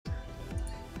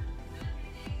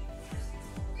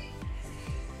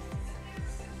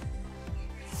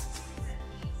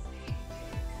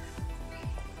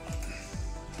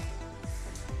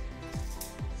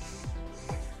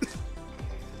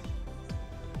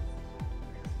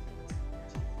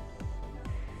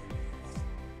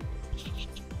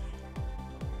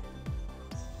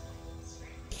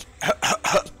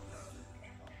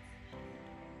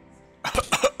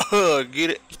get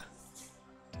it.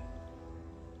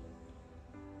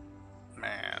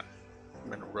 Man,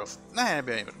 been a rough. Nah,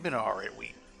 it's been an alright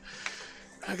week.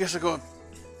 I guess I'll go and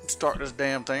start this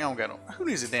damn thing. I don't got no. Who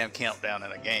needs a damn countdown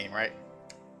in a game, right?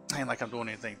 Ain't like I'm doing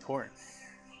anything important.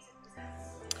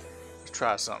 Let's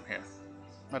try something here.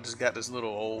 I just got this little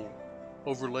old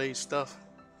overlay stuff.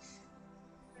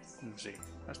 Let me see.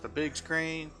 That's the big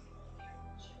screen.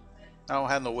 I don't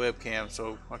have no webcam,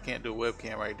 so I can't do a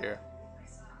webcam right there.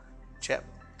 Chat.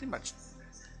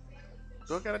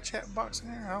 Do I got a chat box in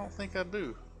there? I don't think I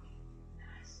do.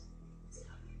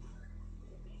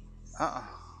 Huh?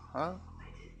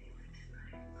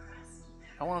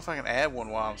 I wonder if I can add one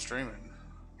while I'm streaming.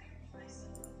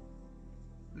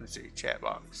 Let me see. Chat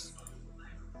box.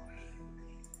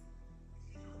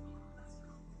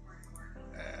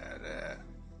 Add that.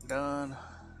 Done.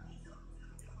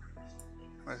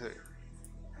 Let's see.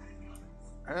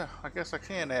 Yeah, I guess I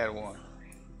can add one.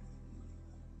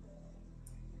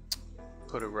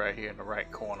 Put it right here in the right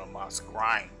corner of my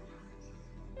screen.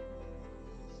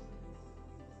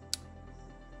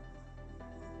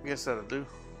 Guess that'll do.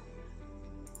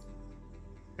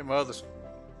 Get my others.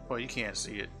 Well, you can't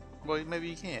see it. Well, maybe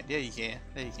you can. Yeah, you can.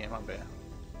 Yeah, you can. My bad.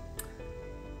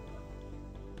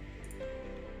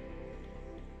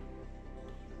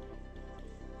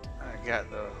 I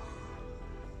got the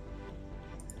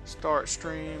start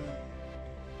stream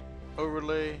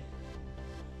overlay.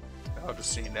 I've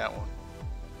just seen that one.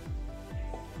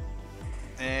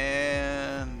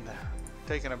 And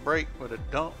taking a break with a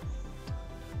dump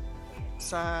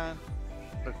sign.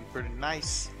 Looking pretty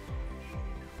nice.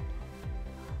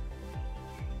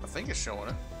 I think it's showing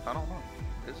it. I don't know.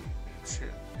 Is it?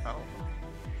 Shit. I don't know.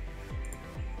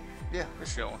 Yeah,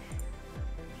 it's showing.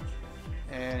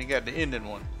 And you got the ending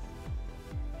one.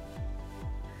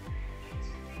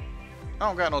 I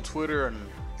don't got no Twitter and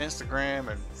Instagram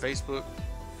and Facebook.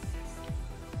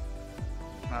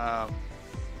 I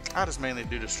just mainly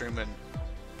do the streaming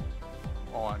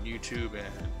on YouTube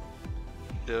and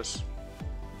this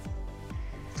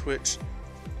Twitch.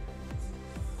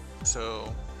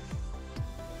 So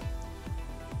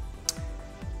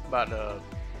about I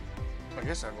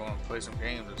guess I'm going to play some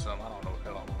games or something. I don't know what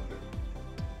the hell I'm going to do.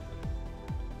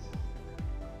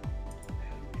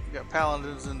 You got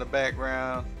Paladins in the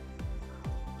background.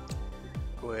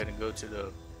 Go ahead and go to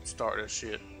the start of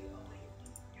shit.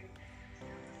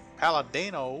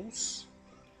 Paladins.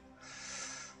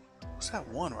 What's that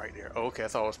one right there? Oh, okay, I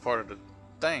thought it was part of the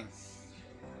thing.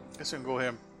 Guess I can go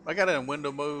ahead. I got it in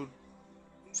window mode,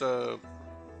 so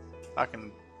I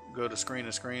can go to screen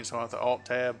to screen. So I have to Alt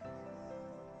Tab.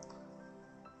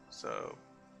 So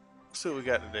let's see what we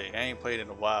got today. I ain't played in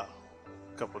a while,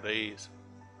 a couple of days.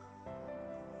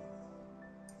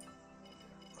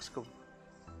 Let's go.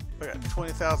 I got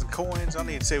 20,000 coins. I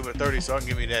need to save with 30 so I can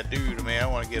give me that dude. Man, I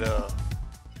want to get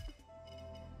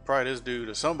probably this dude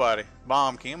or somebody.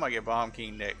 Bomb King. I might get Bomb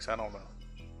King next. I don't know.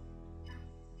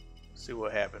 See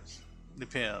what happens.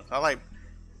 Depends. I like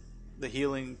the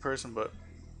healing person, but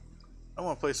I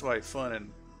want to play somebody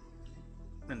fun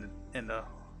in the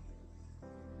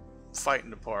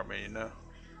fighting department. You know,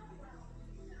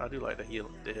 I do like the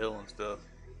healing stuff.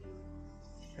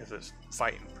 If it's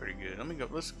fighting pretty good. Let me go.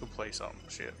 Let's go play something.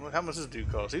 Shit. How much does this dude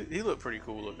cost? He looked pretty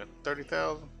cool looking.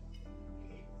 30,000.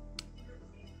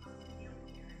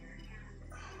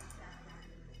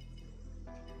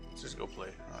 Let's just go play.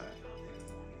 All right.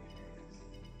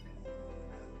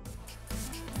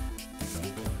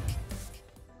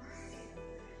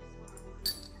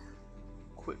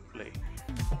 Quick play.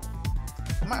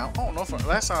 I don't know if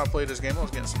last time I played this game I was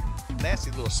getting some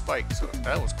nasty little spikes, so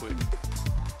that was quick.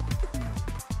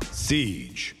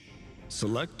 Siege.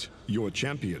 Select your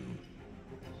champion.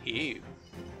 Ew.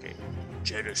 Okay.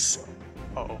 Jealous.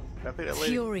 Uh oh. Can I play that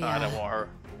lady? Furia. No, I don't want her.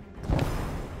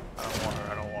 I don't want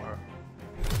her. I don't want her.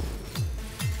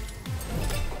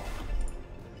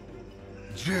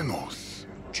 Genos.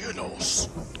 Genos.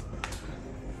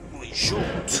 Holy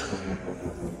short.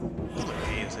 He looks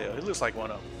gay as hell. He looks like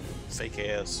one of them fake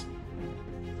ass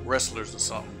wrestlers or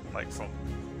something, like from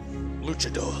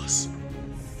luchadors.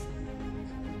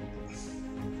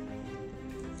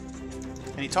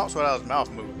 And he talks without his mouth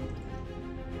moving.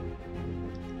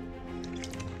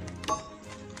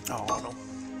 Oh, I don't know.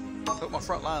 Hope my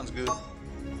front line's good.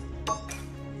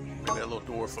 Maybe that little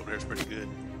dwarf up there is pretty good.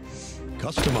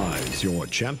 Customize your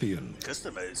champion.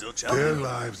 Customize your Their champion.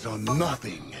 lives are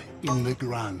nothing in the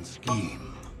grand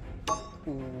scheme.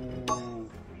 Ooh.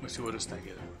 Let's see what this thing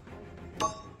is.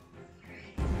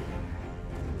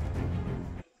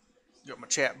 Got my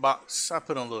chat box. I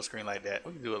put on a little screen like that.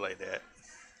 We can do it like that.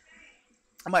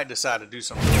 I might decide to do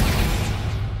something.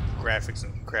 graphics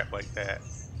and crap like that.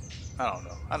 I don't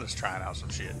know. I'm just trying out some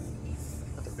shit.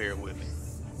 Have to bear with me.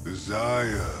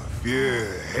 Desire,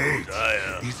 fear, hate.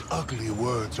 Desire. These ugly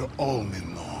words are all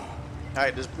men know.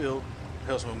 Alright, this build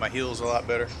helps me with my heals a lot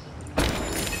better.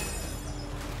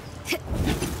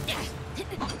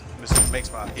 This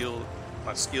makes my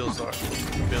skills or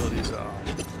abilities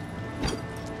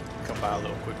come by a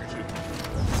little quicker too.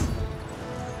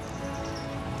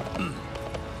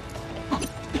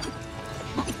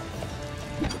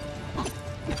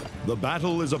 The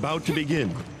battle is about to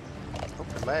begin. Hope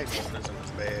the lag isn't as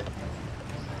bad.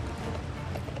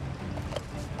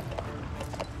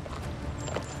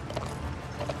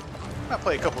 I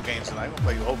play a couple games tonight. I'm gonna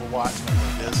play Overwatch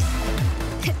like this.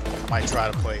 I might try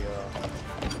to play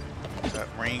is that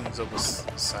Rings of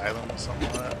Asylum or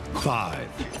something like that. 5,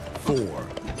 4,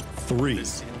 3,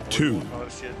 2,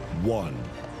 1.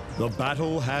 The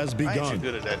battle has I ain't begun. too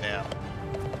good at that now.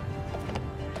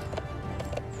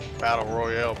 Battle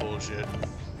Royale bullshit.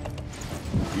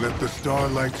 Let the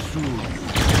starlight soothe you.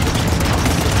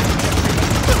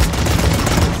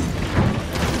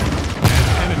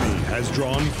 An enemy has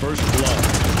drawn first blood.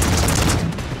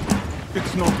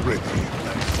 It's not ready.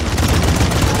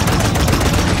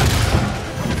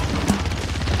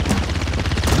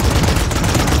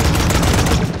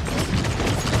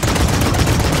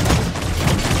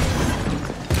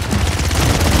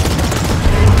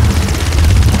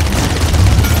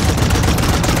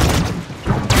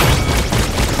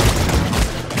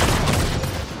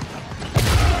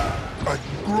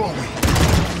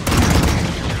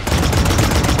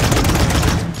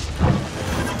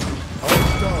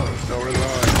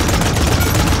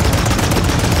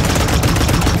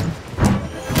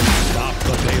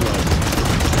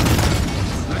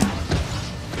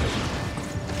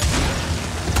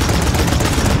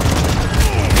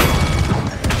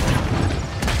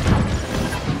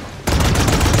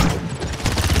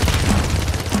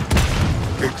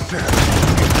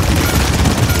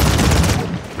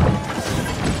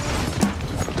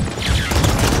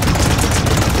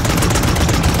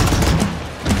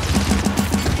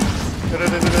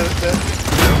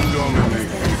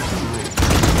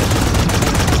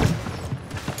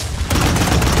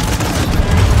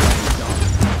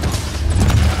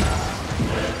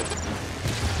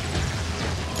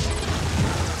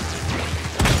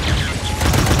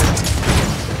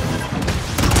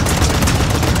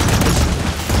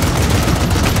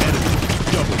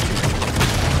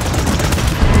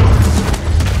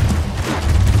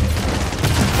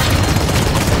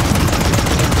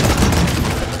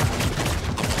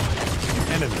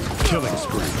 Killing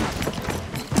spree.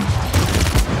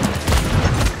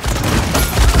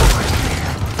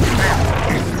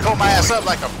 Caught my ass up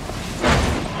like a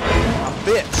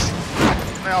bitch.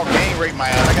 Now game rate my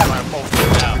ass. I got my most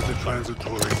now. It's a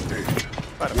transitory state.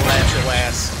 About to blast your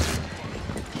ass.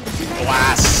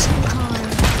 Blast.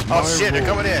 Oh shit, they're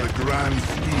coming in. The grand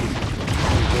scheme.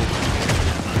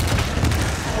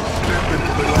 Step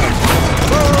into the light.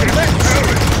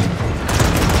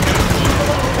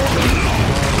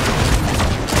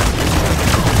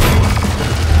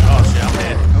 Oh shit, I'm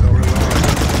in.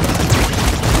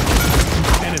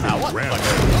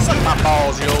 Suck my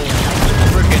balls, you old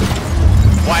freaking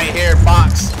white-haired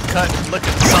box cut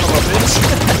looking son of a bitch.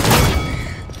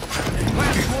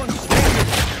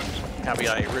 Gotta be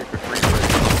out of here, Rick.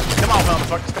 Come on,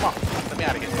 motherfuckers, come on. Let me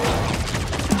out of here.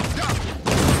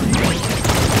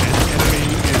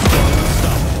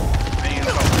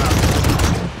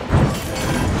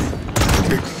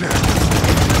 Exactly.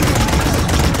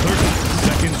 30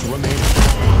 seconds remaining.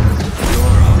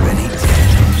 You're already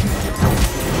dead.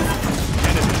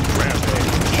 Enemy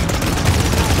rampage.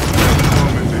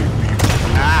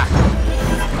 Ah!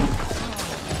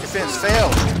 Defense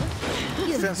failed.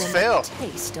 Give Defense them failed. a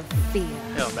taste of fear.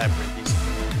 Hell, that pretty decent.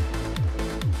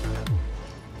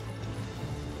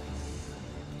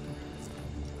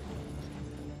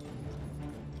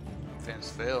 Defense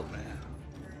failed, man.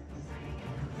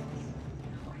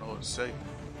 I don't know what to say.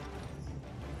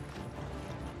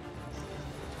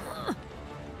 I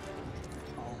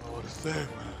don't know what to say, man.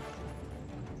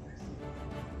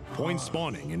 Point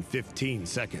spawning in 15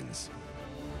 seconds.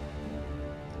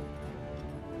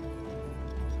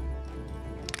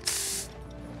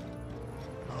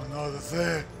 I don't know what to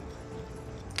say.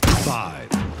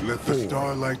 5, Let the 4,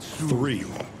 starlight soothe 3,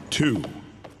 you. 2,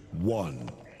 1.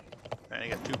 Man, I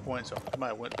got 2 points, so I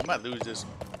might lose this.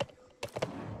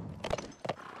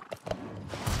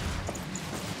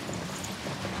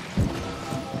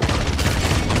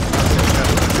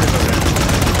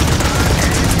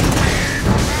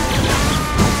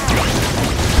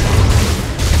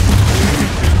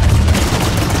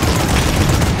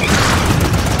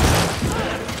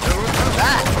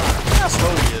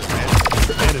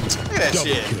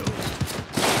 dead. kill.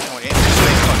 When the enemies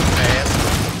stay fucking fast.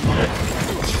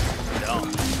 Dumb.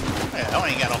 Yeah, I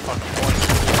ain't got no fucking points.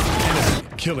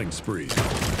 Enemy killing spree.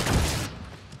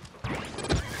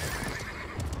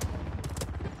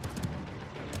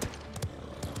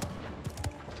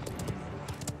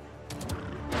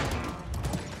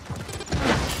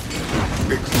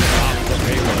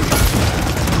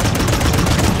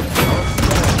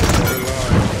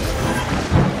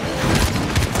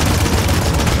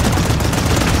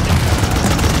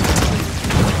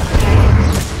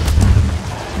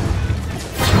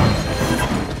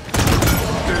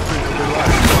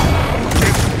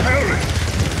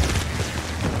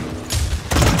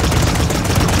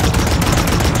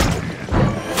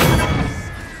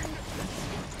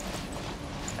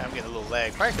 I'm getting a little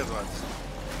lag. Probably because of this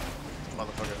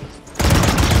motherfucker.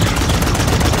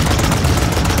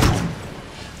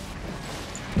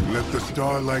 Let the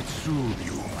starlight soothe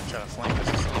you. I'm trying to flank this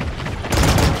or something.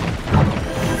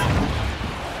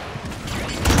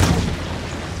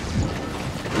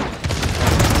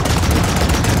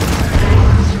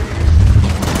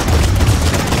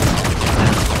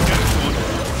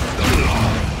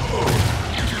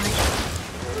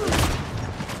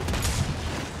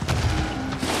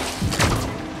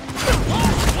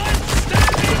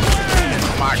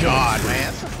 My God,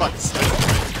 man, that's a fucking stupid.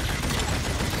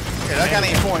 Yeah, I got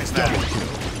any points now.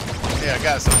 Yeah, I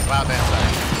got some about damn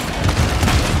time.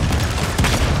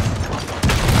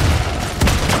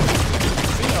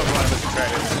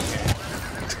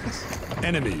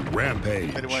 Enemy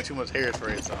rampage. Maybe went too much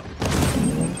hairspray or something.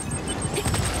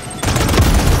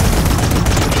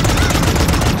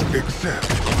 Accept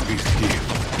these gifts.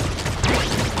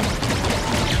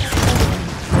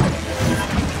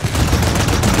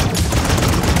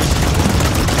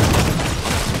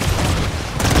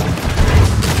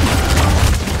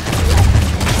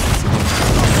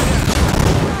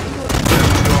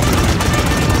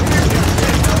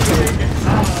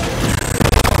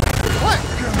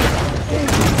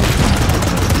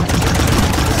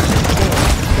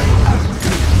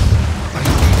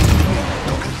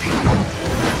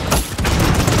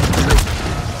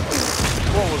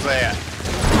 What was that?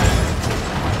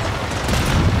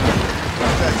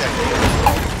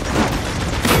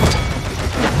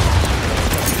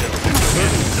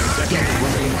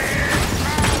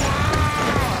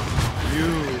 You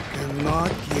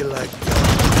cannot kill like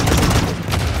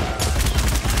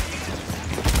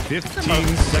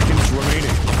 15 seconds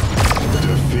remaining.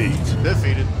 Defeat.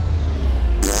 Defeated.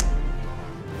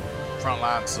 Front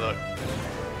line sucked.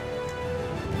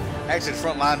 Actually, the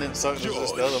front line didn't suck. It was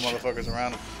just the other motherfuckers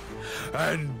around him.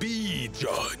 And be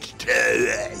judged.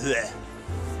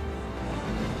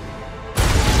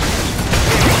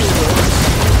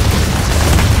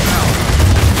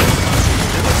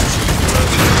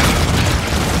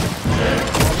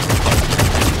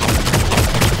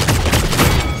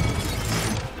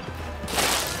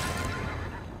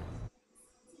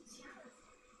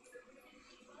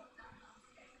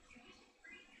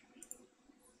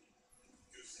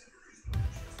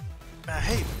 I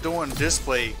hate doing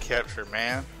display capture,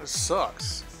 man. This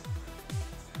sucks.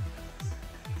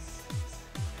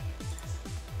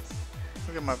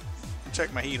 Look at my,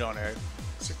 check my heat on there.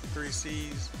 63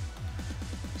 C's,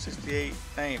 68.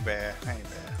 That ain't bad. That ain't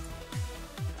bad.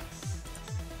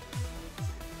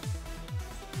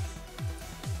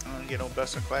 I don't get no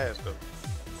best in class though.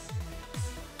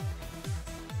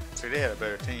 See, they had a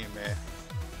better team, man.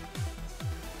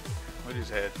 We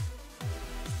just had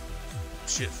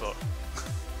shit fuck.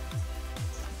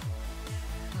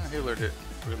 Healer didn't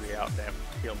really out damn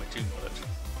heal me too much.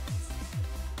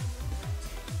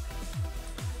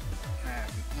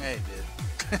 Yeah, he did.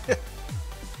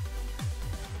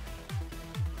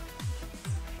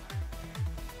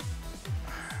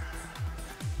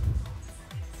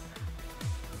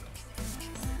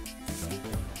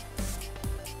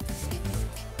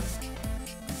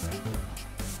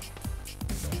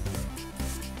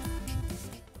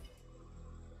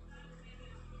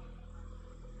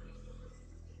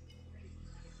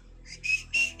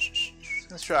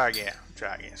 Let's try again.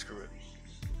 Try again. Screw it.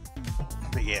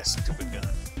 Big ass stupid gun.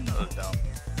 Another dumb.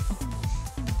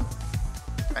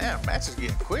 Man, match is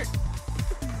getting quick.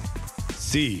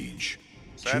 Siege.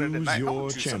 Saturday Choose night. I'm your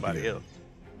gonna choose somebody champion. else.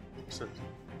 So,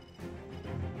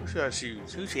 who should I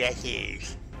choose? Who should I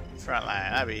choose?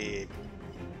 Frontline. I mean,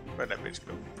 where'd that bitch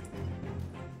go?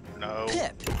 No.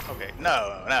 Okay.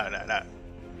 No.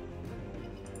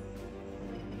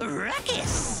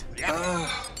 Ruckus!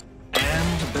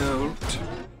 And bolt.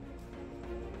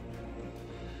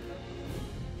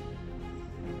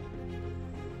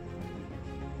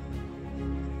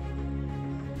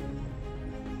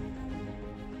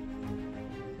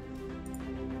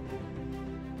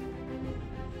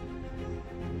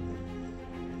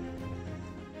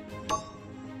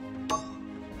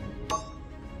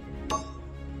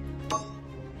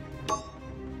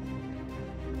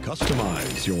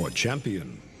 Customize your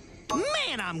champion.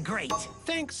 Man, I'm great.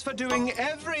 Thanks for doing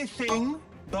everything,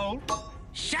 Bolt.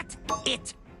 Shut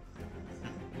it.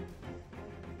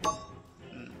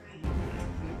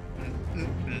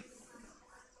 You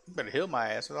better heal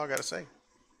my ass, that's all I gotta say.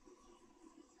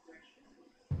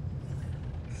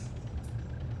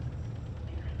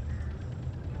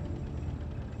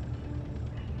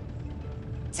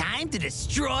 Time to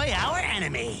destroy our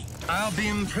enemy. I'll be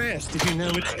impressed if you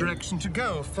know which direction to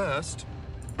go first.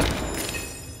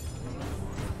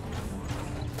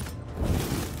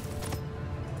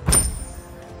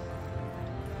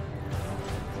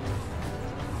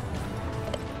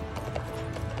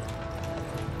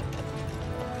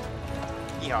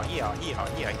 Yeah.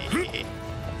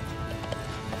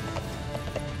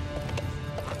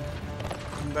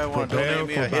 Anybody want to Prepare donate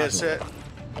me for a battle. headset?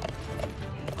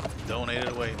 Donate it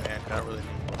away, man. 'Cause I really need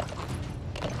one.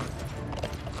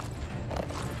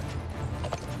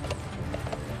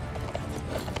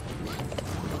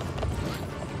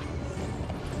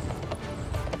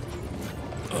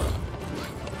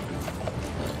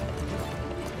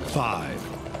 Five,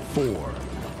 4,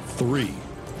 3,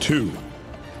 2,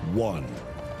 1.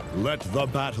 Let the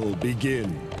battle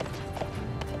begin.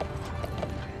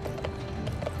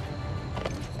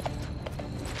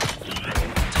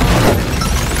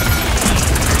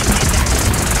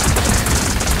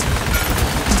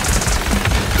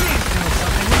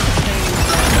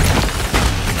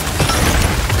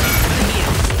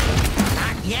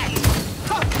 Not yet.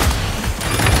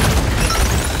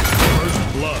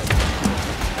 First blood.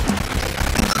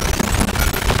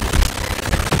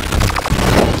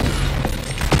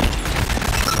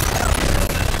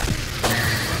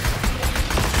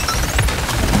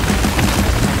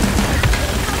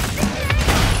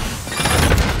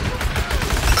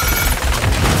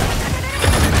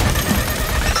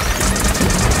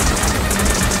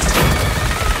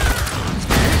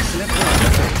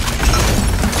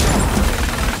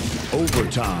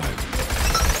 Overtime.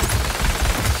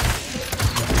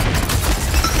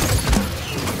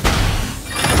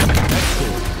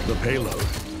 Excellent. The payload.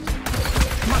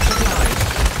 Much obliged.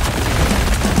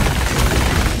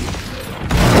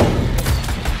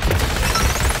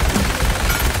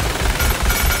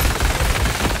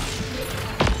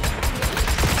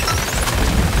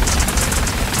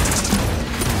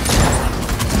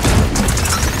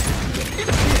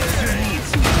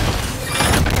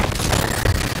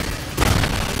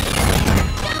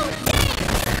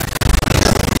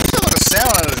 Still the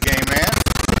sound of this game, man.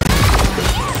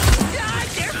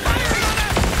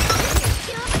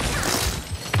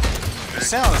 The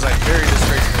sound is like very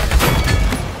disgraceful.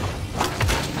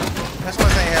 That's one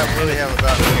thing I really have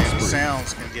about this game. The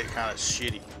sounds can get kind of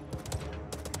shitty.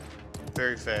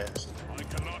 Very fast.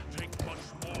 Come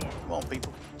on,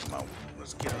 people. Come on.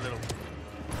 Let's get a little.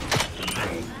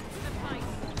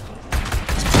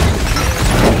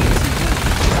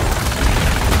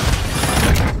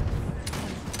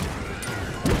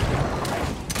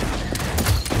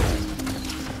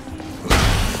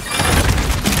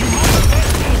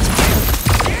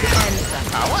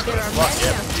 What the fuck?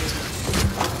 Yeah.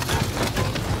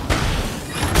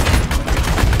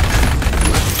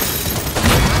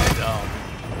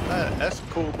 That's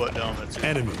cool, but dumb. That's it.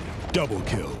 Enemy double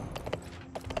kill.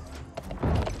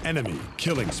 Enemy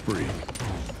killing spree.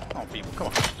 Come on, people. Come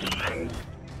on.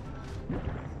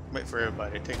 Wait for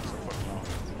everybody. It takes so fucking long.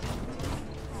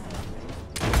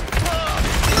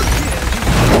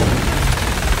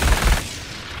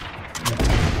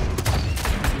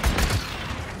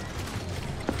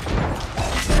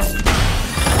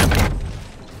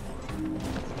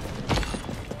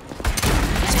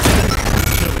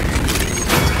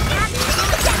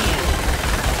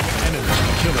 Enemy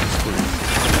killing spree.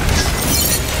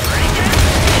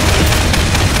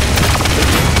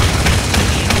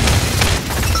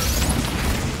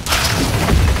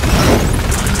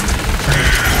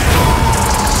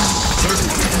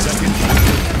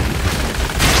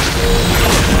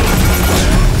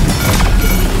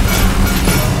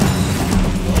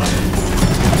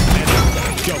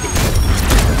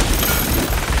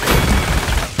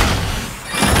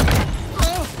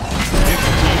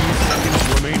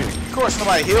 Of course,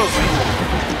 nobody heals me.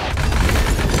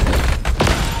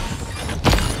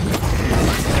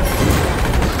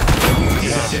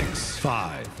 Six,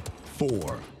 5,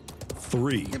 4,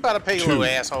 3. You about to pay you 2, little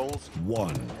assholes.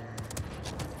 1.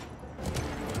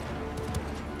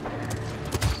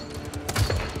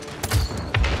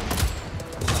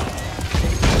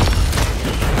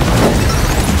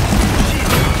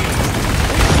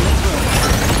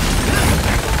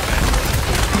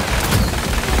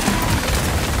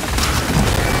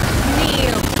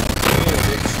 Kneel.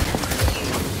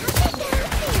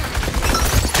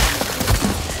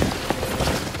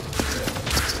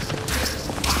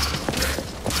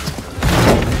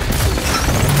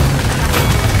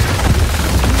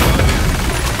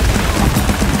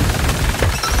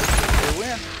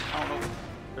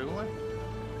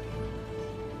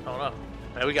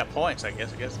 we got points, I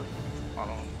guess. I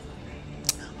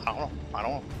don't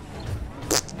know.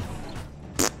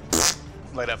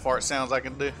 Like that fart sounds I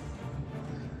can do.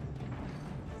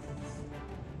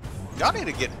 Y'all need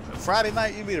to get Friday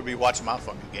night. You need to be watching my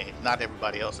fucking game, not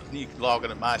everybody else's. You can log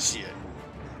into my shit.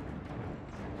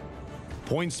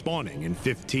 Point spawning in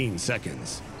 15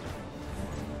 seconds.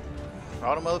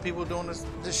 All them other people doing this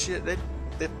shit, they're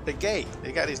gay.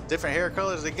 They got these different hair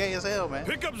colors. They're gay as hell, man.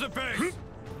 Pick up the pace.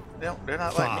 They're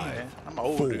not like me, man. I'm an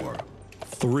old 4, dude.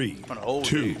 3, I'm an old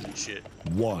 2, dude and shit.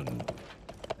 1. I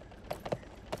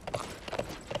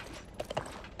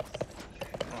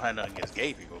don't have nothing against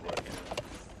gay people, but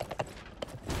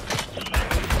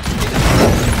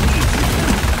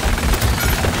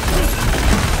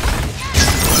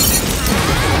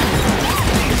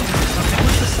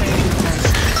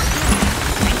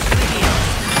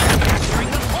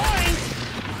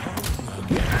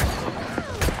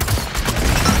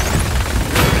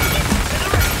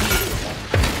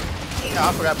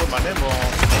I forgot to put my nimble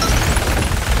on.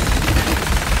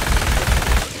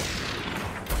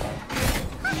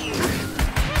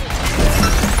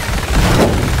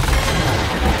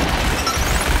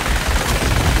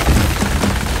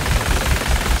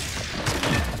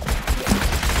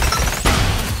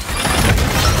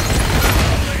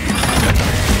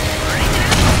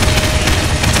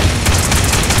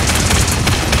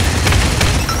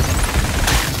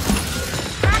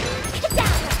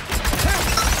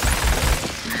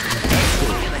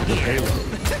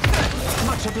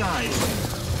 Much obliged.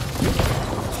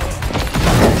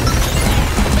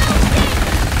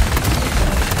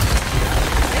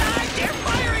 They're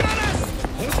firing on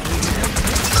us!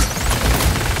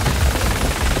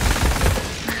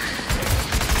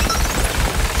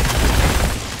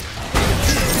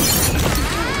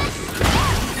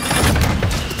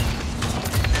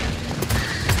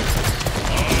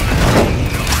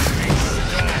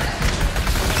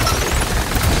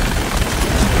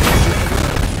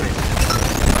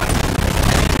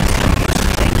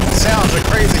 Sounds are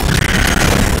crazy.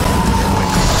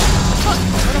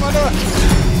 What am I doing?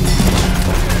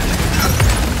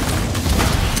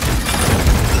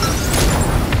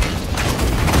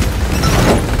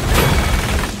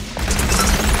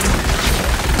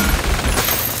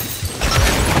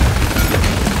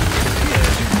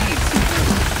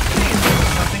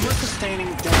 Something with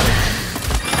sustaining damage.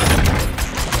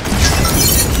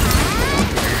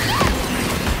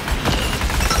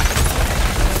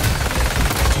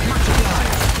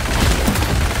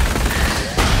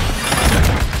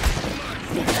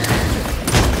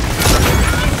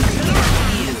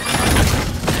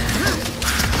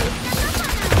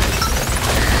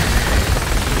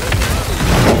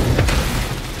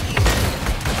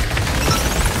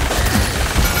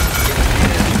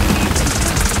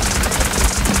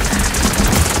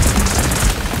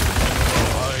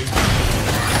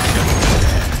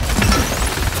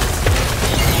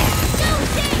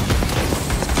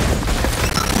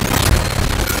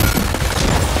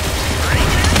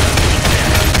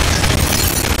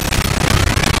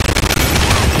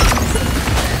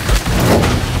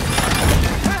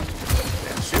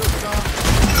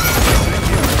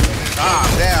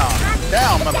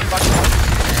 Down,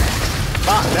 motherfucker.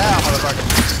 Knock down, motherfucker.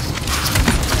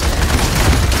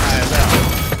 Nice out.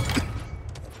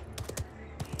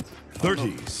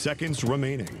 30 seconds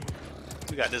remaining.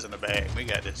 We got this in the bag. We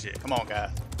got this shit. Come on,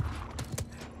 guys.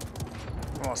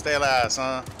 Come on, stay alive,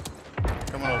 son.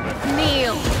 Come on over here.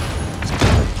 Kneel.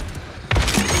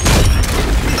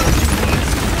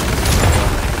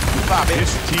 Bye, bitch.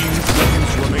 15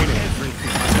 seconds remaining.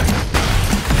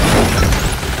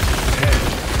 10,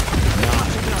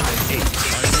 9, 8,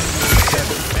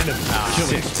 7, enemy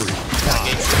killing spree.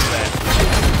 5,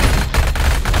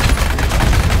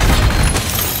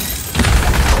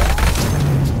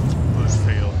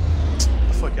 Bushfield. What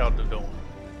the fuck y'all doing?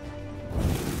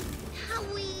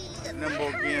 Nimble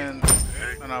again,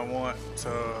 and I want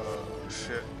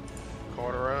shit.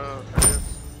 Cauterize, I guess.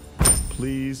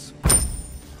 please.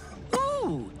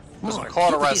 Ooh, There's some more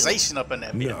cauterization up in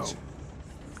that No. bitch.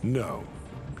 No.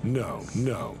 No.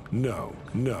 No. No.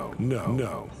 No. No.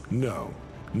 No. No.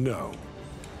 No.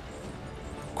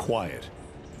 Quiet.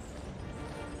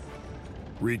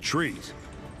 Retreat.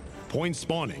 Point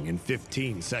spawning in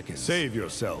 15 seconds. Save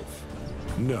yourself.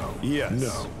 No. Yes.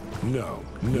 No. No.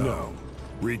 No.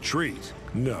 Retreat.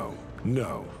 No.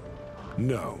 No.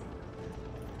 No.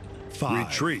 5.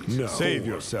 Retreat. No. Save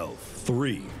yourself.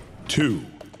 3, 2,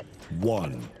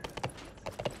 1.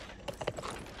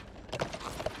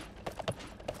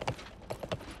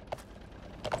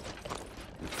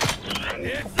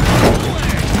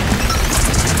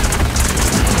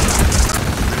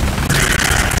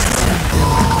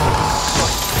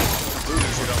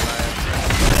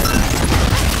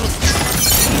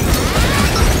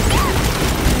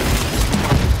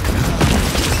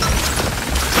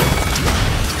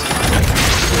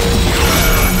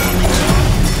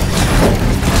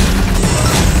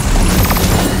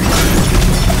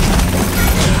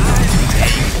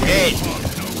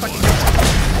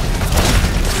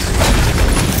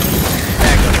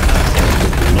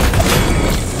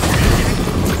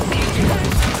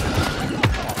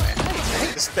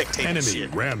 Enemy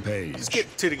Shit. rampage. Let's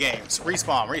get to the games.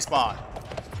 Respawn, respawn.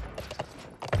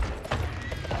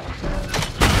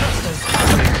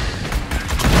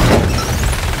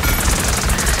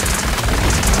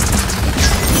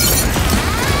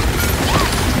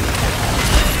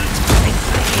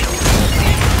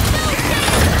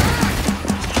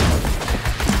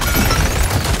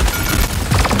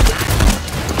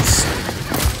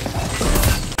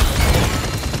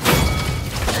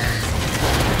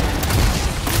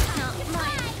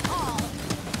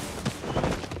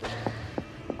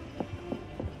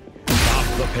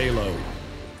 Payload.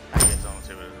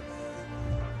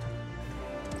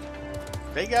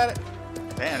 They got it.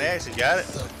 Damn, they actually got it.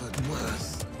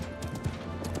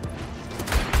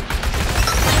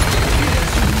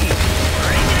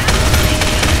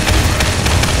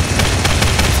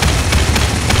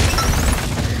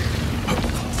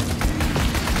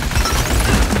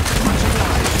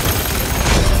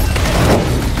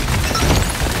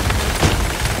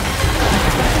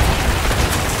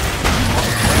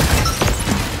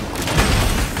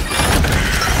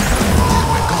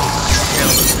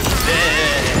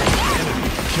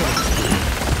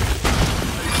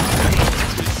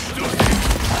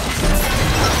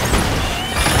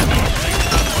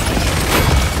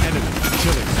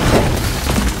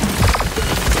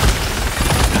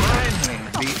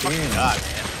 God,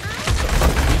 man.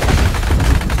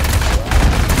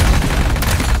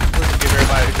 Give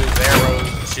everybody who does arrows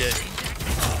and shit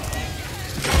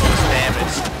the most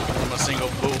damage from a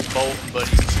single bolt, but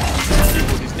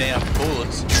with these damn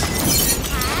bullets.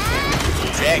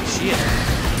 Jack shit.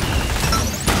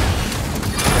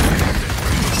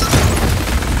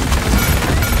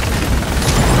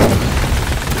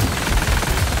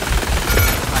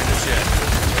 Find the shit.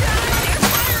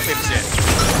 Hit the shit.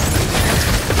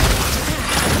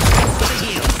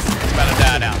 About to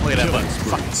die now. Look at that button.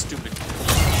 Fucking stupid.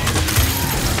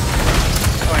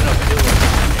 Oh, I know the hill.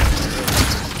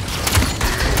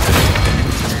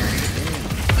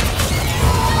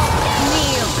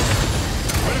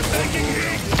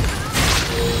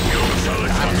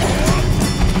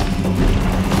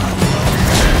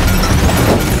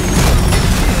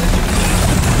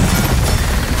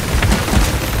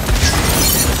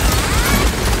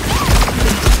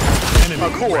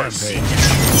 Of course. I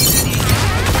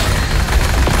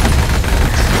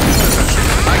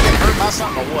get hurt by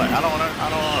something or what? I don't know.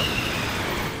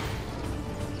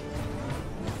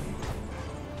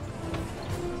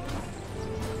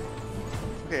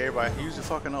 Okay, everybody, use the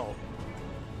fucking ult.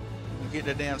 Get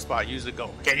that damn spot. Use the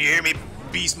go. Can you hear me,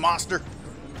 beast monster?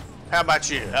 How about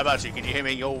you? How about you? Can you hear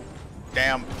me, you old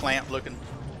damn plant-looking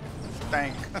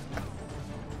thing?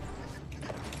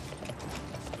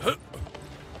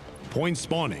 Point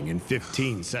spawning in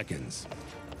 15 seconds.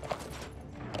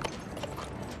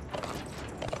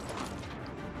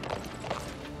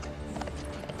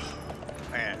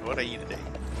 Man, what I eat today?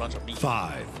 A bunch of meat.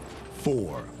 5,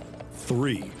 4,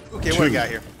 3. Okay, 2, what I got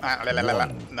here?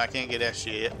 No, I can't get that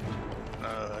shit. No,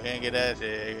 I can't get that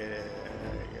shit.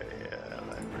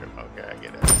 Okay, I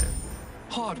get that shit.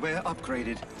 Hardware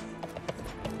upgraded.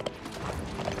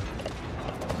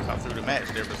 Got through the match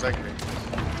there for a second.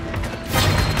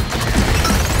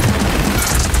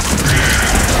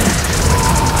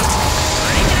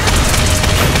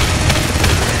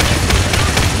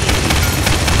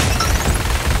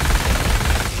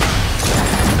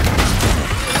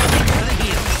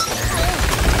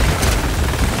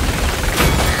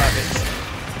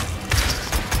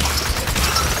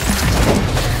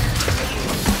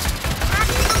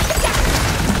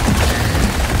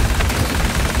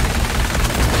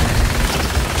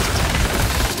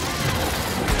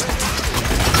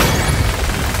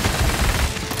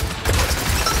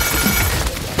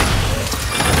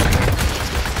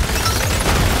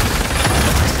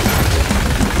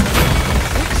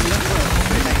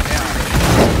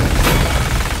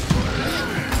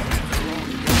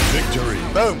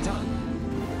 Boom!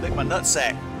 Lick my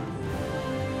nutsack.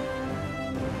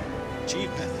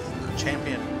 Achievement.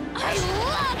 Champion. I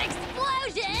love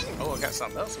explosions! Oh, I got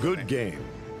something else. Good game.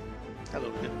 Got a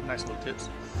little bit, nice little tits.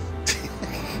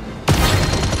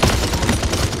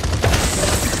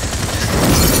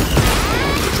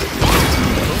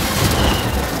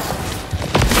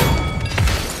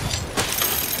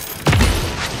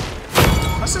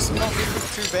 My system don't get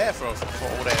too bad for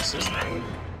old ass system.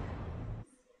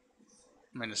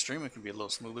 I mean, the streaming can be a little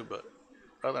smoother, but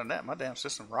other than that, my damn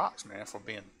system rocks, man, for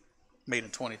being made in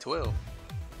 2012.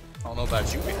 I don't know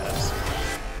about you guys,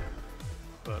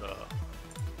 but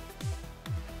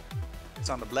it's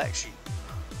on the black sheet.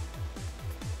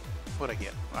 What'd I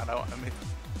get? I mean,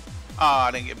 I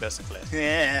didn't get best in class.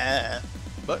 Yeah.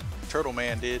 But Turtle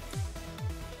Man did.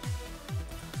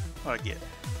 What'd I get?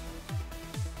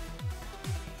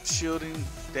 Shielding.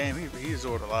 Damn, he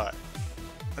absorbed a lot.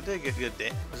 I did get good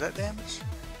damage. Was that damage?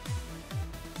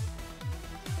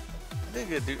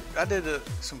 I did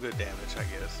some good damage, I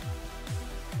guess.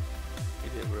 He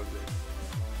did real good.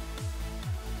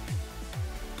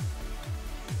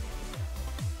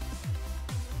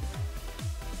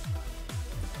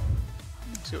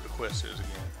 Let's see what the quest is again.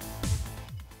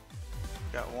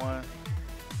 Got one.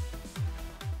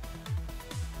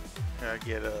 I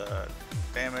get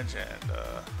damage and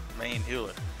main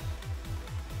healer.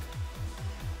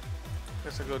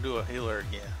 Guess I'll go do a healer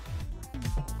again.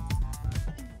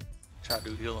 Try to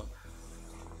do healing.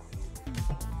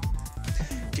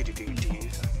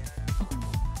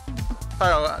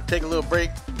 I'll take a little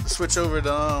break, switch over to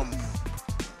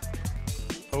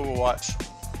Overwatch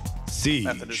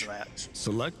after this Siege. match.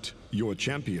 Select your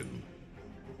champion.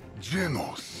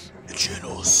 Genos.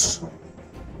 Genos.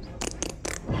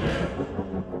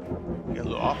 Got a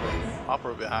little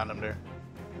opera behind him there.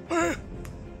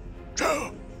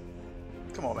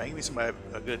 Come on, man, give me somebody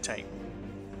a good tank.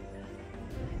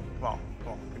 Come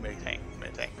on, give me a tank, give me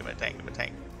a tank, give me a tank, give me a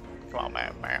tank. Come on,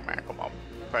 man, come on.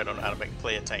 Probably don't know how to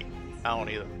play a tank. I don't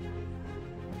either.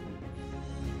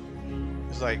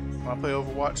 It's like when I play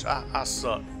Overwatch, I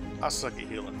suck. I suck at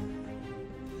healing.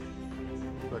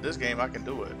 But this game, I can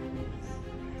do it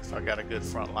if I got a good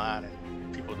front line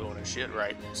and people doing their shit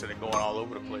right instead of going all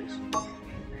over the place.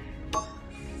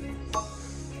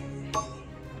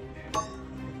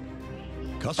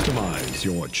 Customize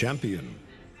your champion.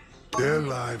 Their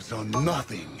lives are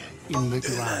nothing in the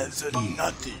grand scheme.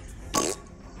 Nothing.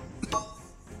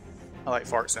 I like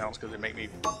fart sounds because they make me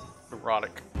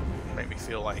erotic. Make me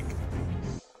feel like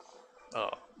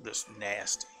this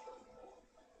nasty.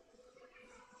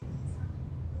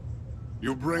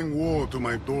 You bring war to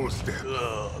my doorstep.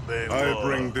 Baby. I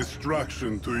bring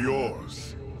destruction to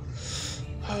yours.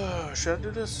 Should I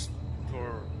do this?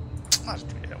 Or I'll just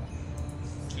do that one.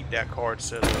 Keep that card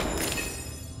set up.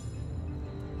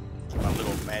 My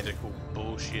little magical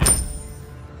bullshit.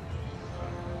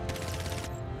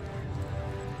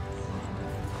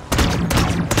 A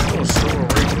little slower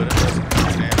rate, but it doesn't do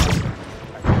damage.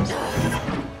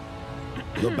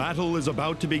 The battle is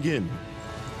about to begin.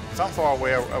 If I'm far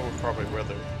away, I would probably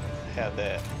rather have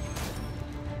that.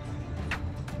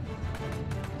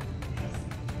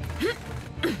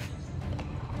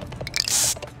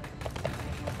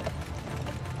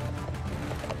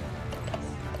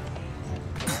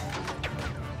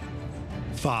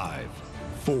 Five,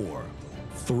 4,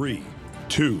 3,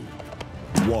 2,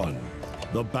 1.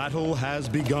 The battle has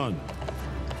begun.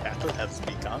 Battle has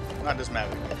begun? Not this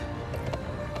map again.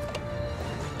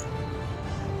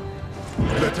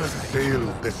 Let us sail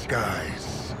the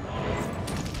skies.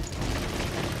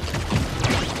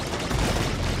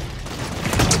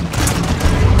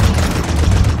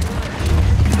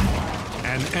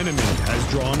 An enemy has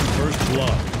drawn first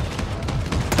blood.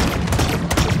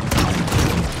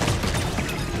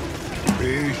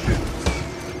 Patience.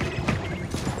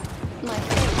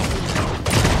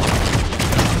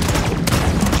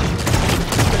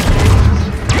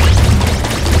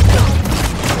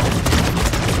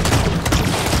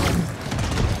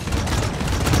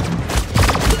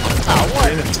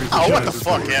 Oh, what the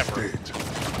fuck ever.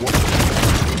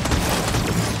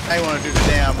 I want to do the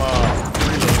damn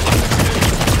reload.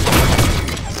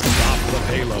 Stop the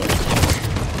payload.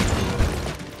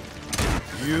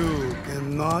 You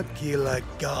cannot kill a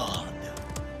god.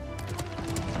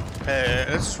 Hey,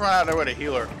 let's just run out there with a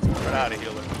healer. Run out a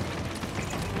healer.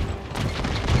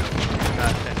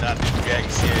 Not jack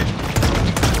shit.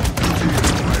 Feel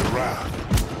my wrath.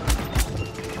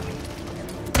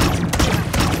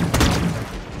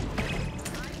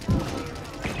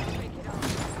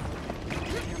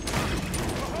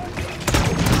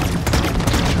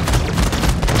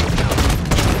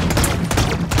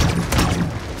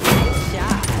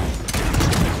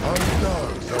 Our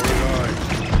stars are alive.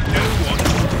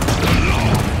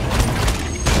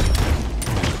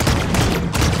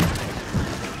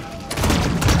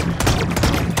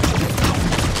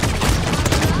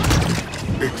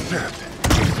 Except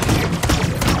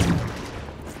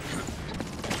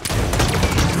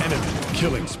Enemy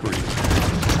killing spree.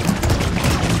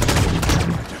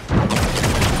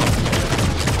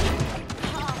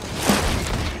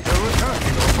 they're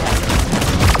attacking our back.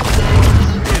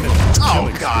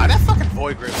 Oh god, that fucking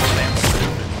void grip is damn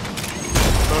stupid.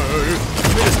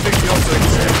 Let me just pick you up so I can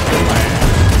say,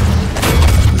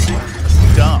 see,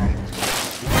 dumb.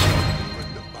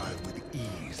 Rectify with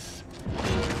ease.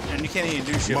 And you can't even do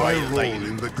do shit My while you're role like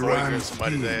in the throwing grand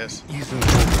somebody's scheme ass. isn't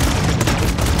over.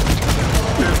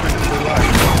 Step into the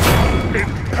light.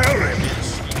 Impel it!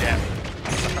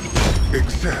 Yeah.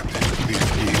 Accept this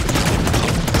gift.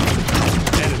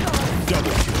 Enemy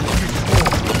double kill.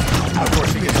 Of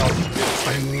course, he gets all I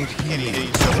need and he healing.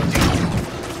 needs so much.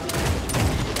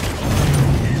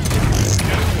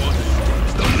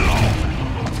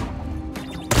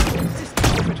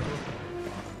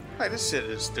 Hey, this shit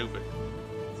is stupid.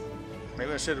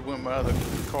 Maybe I should have went my other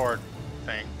card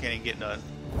thing. Can't even get none.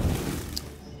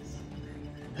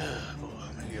 Boy, I'm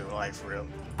gonna get a life real.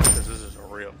 Because this is a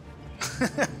real.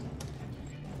 Let's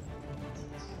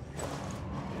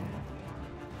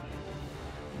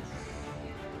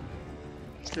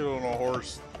get on a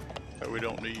horse that we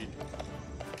don't need.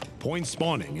 Point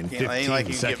spawning in 15 Ain't like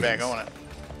you can seconds. get back on it.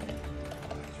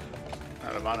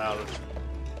 Out of my knowledge.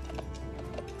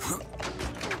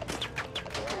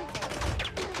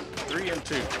 3 and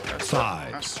 2. That's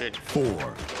 5, That's shit.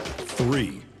 4,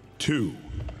 3, 2,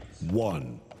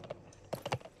 1.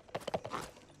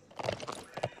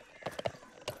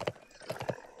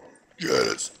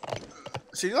 Yes.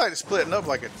 See, you like to splitting up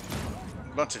like a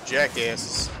bunch of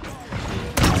jackasses.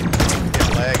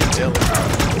 Get lag and jelly.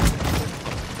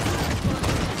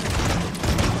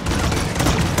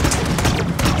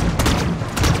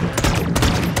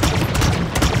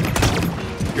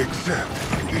 Accept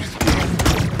this gift.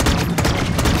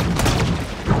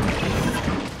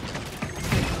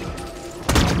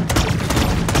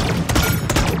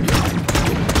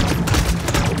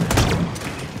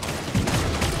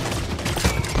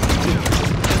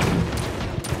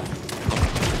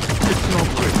 It's no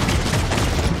good.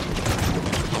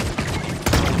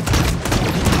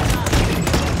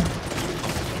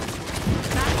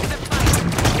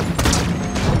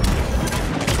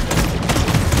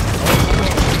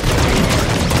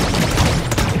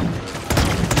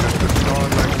 Let the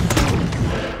starlight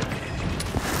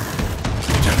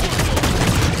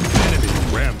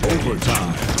Enemy ramp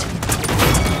overtime.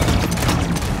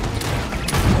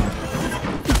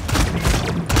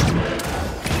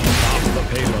 Top of the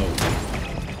payload.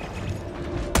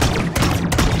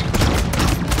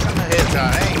 I'm a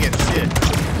headshot. I ain't getting shit.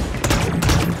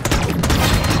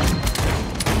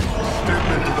 step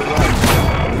into the light.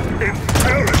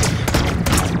 Impel it!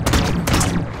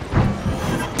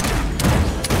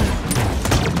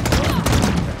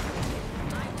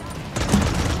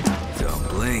 Don't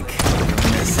blink.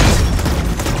 You'll miss it.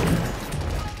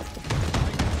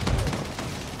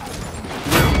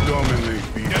 We'll dominate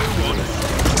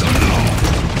these.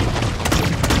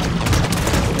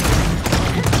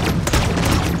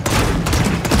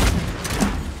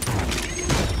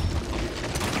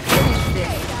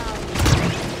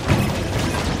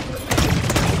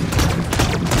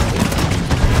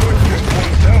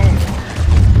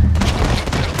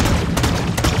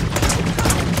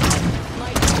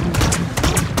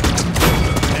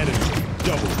 Enemy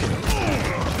double kill.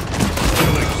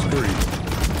 Killing spree.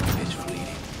 It's fleeting.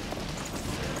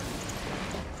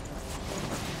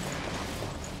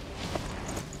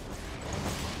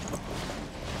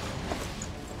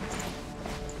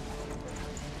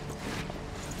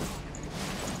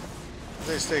 If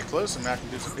they stay close, and I can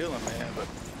do some healing, man. But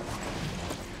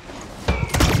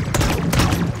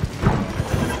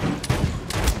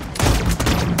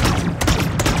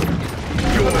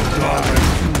Your darling.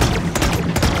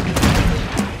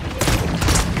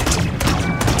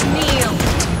 Kneel.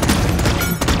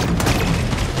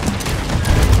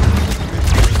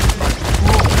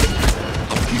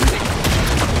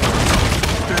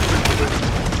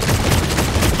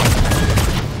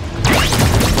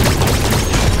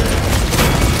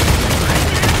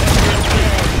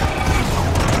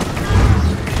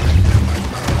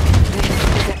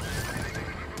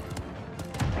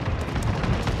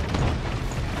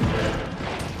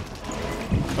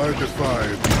 I defy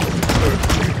the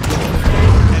earthly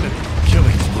law. Enemy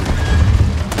killing spree.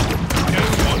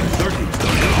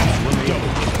 30 double kill.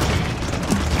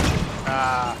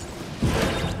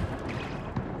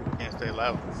 can't stay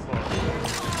loud for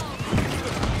far.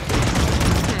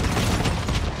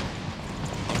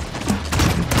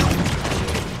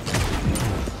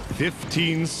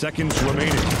 15 seconds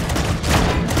remaining. 10,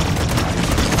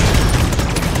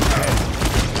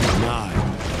 9,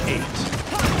 8,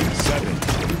 7,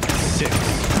 6,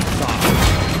 5,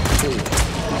 4,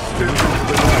 3,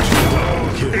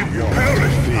 2, 1.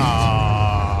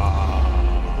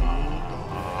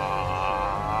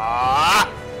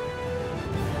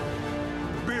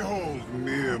 Behold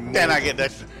mere Then I get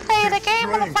that. Play the game,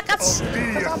 motherfuckers.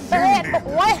 I'm bad,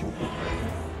 boy.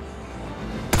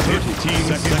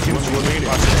 15 seconds remaining.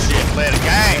 Watch this shit. Play the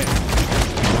game.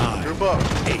 up.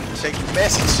 Take the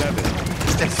message. 7,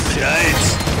 Take the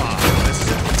giants.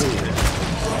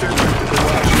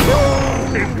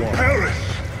 1. Perish!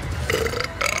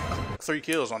 3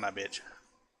 kills on that bitch.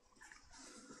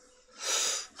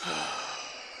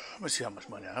 Let me see how much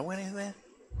money I win. Anything?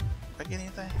 Did I get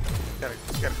anything? Got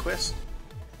a quest?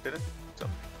 Did it? So,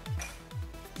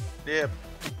 yeah.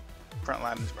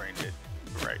 Frontline and Spring did.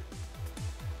 Right.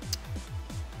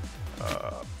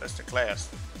 Best in class.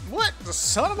 What? The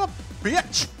son of a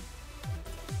bitch!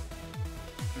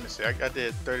 Let me see. I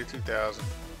did 32,000.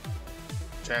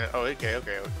 Oh, okay.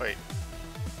 Wait.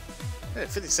 Yeah,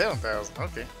 57,000.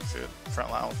 Okay. Shit.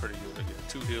 Frontline was pretty good. I did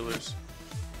 2 healers.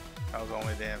 I was the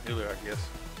only damn healer, I guess.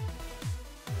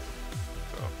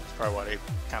 So that's probably why they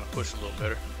kind of pushed a little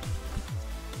better.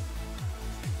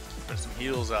 Put some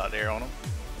heals out there on them.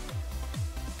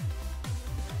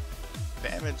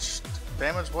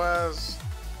 Damage wise,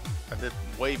 I did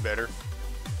way better.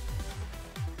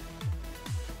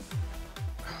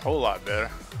 A whole lot better.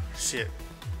 Shit.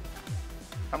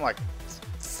 I'm like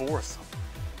 4th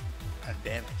at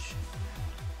damage.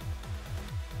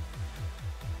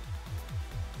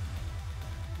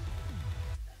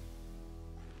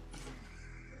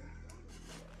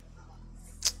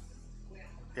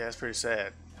 Yeah, that's pretty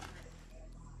sad.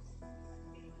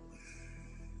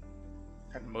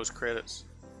 Had the most credits.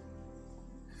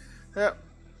 Yep,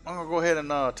 I'm gonna go ahead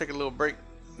and take a little break,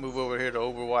 move over here to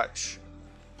Overwatch,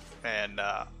 and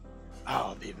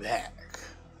I'll be back.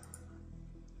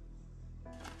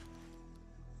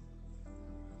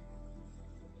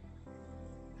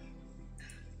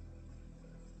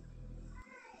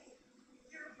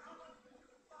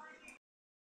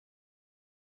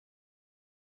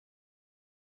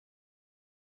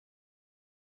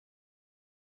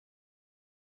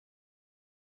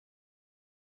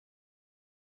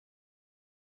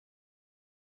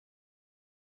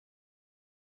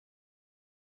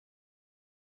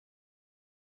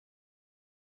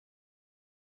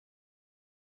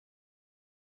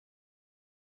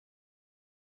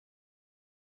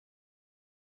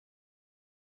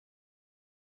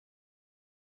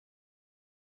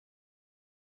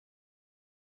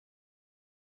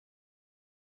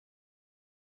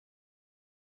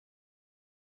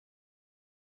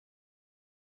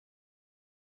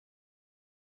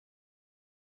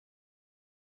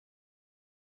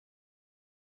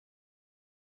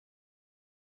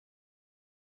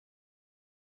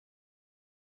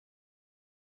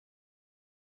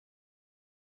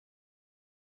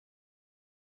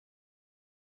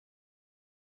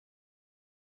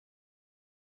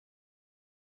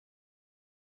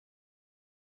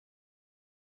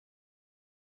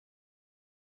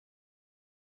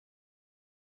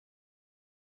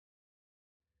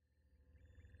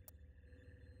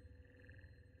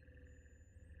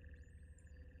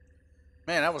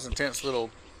 Man, that was an intense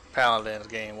little Paladins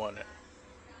game, wasn't it?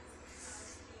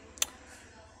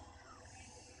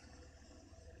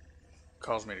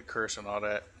 Caused me to curse and all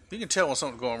that. You can tell when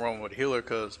something's going wrong with a healer,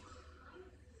 because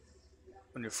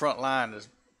when your front line is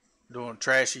doing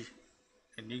trashy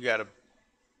and you gotta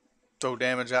throw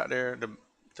damage out there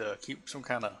to keep some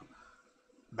kind of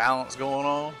balance going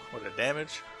on with the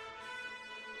damage,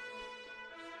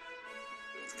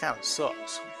 it kind of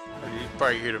sucks. You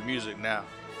probably hear the music now.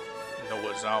 You know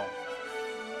what's on.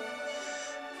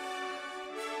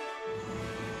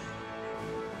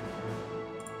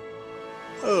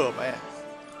 Oh man,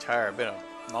 tired. Been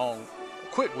a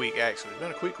quick week actually.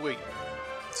 Been a quick week.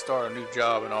 Start a new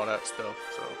job and all that stuff.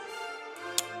 So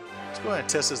let's go ahead and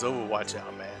test this Overwatch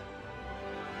out, man.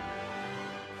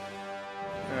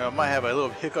 I might have a little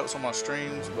hiccups on my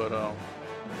streams, but on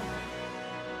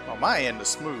my end it's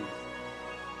smooth.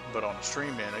 But on the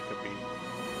stream end it could be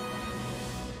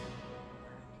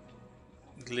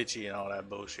glitchy and all that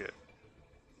bullshit.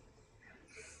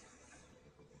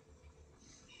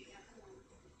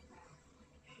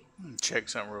 Check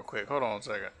something real quick. Hold on a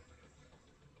second.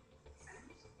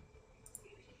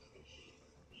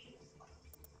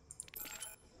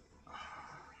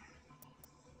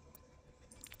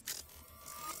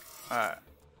 Alright.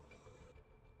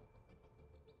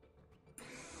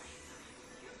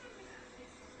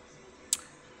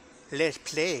 Let's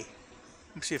play.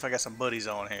 Let me see if I got some buddies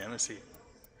on here. Let me see.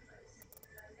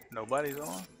 Nobody's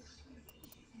on?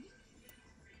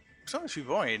 Some of these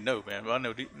people I ain't know, man. But I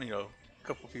know, you know, a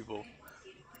couple people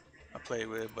I play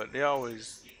with, but they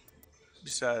always,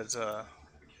 besides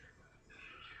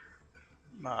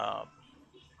my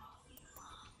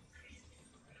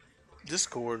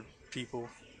Discord people,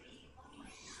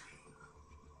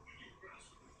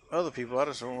 other people I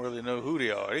just don't really know who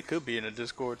they are. They could be in the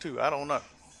Discord too. I don't know.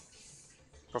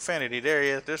 Profanity, there he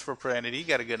is. There's profanity. He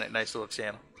got a good, nice little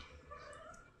channel.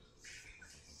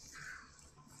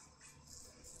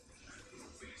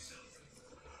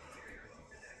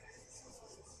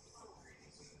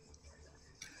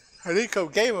 I think come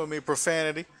gaming me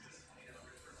profanity.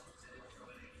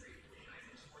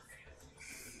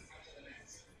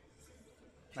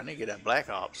 I need to get that Black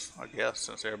Ops, I guess,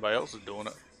 since everybody else is doing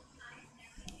it.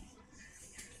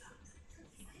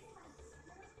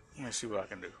 Let me see what I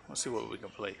can do. Let's see what we can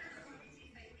play.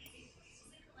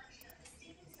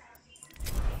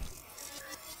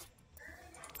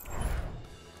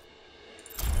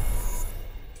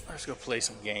 Let's go play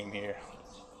some game here.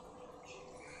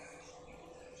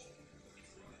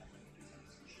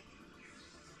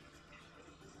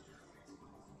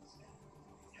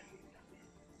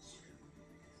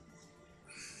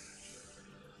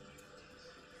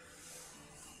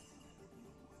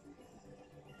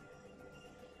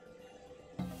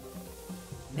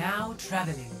 Now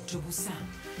traveling to Busan.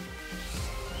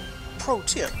 Pro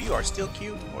tip, you are still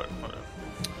cute. Whatever.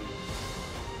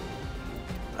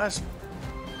 Let's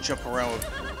jump around with...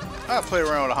 I play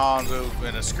around with Hanzo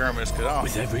in a skirmish because I don't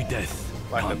With every death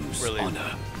like to comes really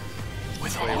honor.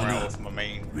 With play around honor, with my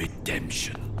main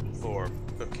redemption. or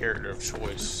the character of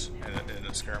choice in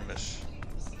a skirmish.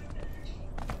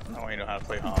 I don't even know how to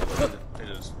play Hanzo. It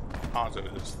is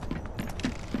Hanzo is.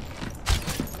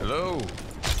 Hello.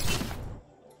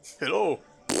 Hello.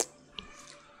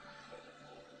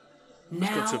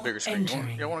 Now Let's go to a bigger screen.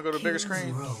 Y'all want to go to a bigger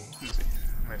screen? Row.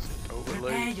 Let's see. Prepare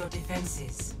Overlay. your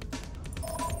defenses.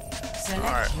 Select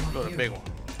Alright, your go to the big hero.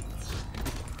 one.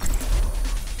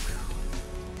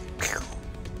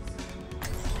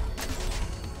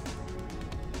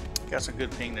 Got some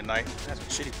good ping tonight. Got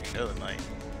some shitty ping the other night.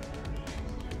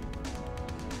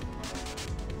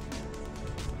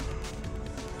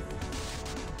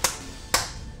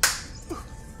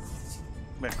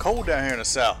 Been cold down here in the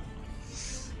south.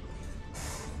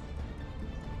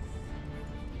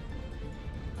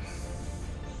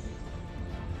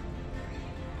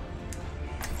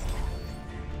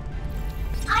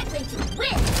 I'm going to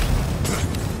win!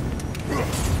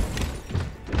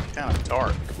 Kind of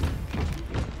dark.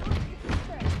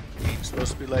 Ain't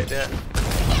supposed to be like that.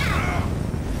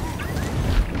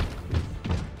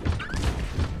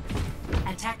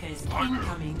 Attackers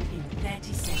incoming in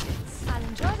 30 seconds. I'll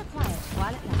enjoy the quiet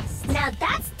while it lasts. Now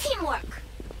that's teamwork!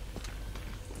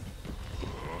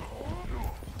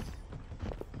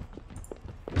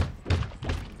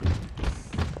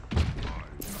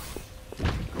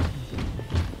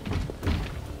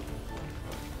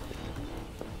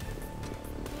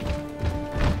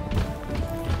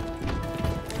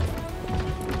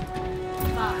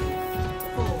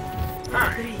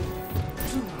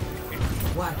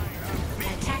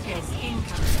 Attackers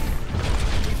incoming.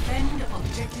 Defend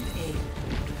objective A.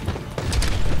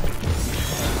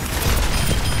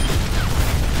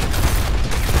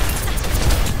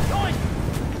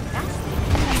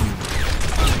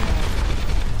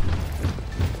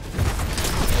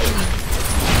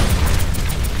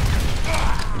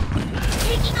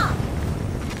 Taking off!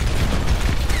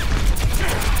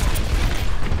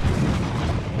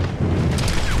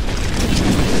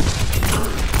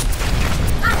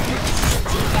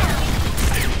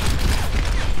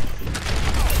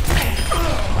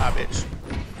 Bye, bitch.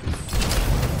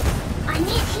 I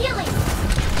need healing!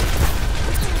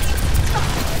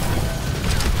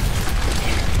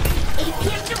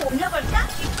 APM 좀 올려볼까?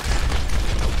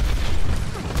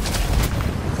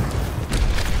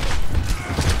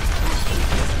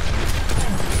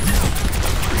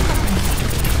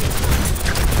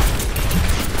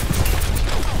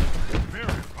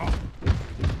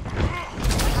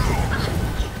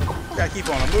 Gotta keep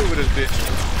on the move with this bitch.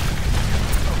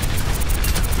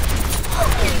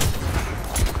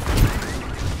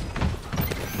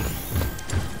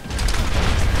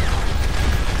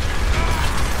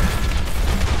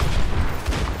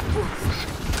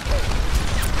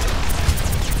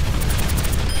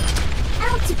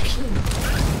 Out to pin!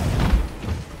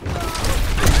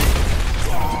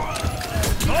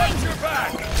 Watch your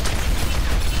back.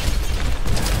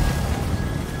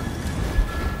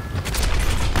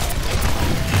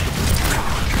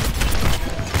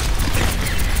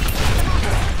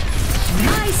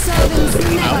 My servants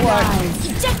never die!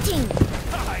 Ejecting!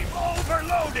 I'm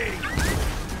overloading.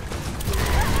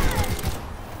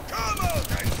 Come out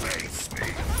and face me.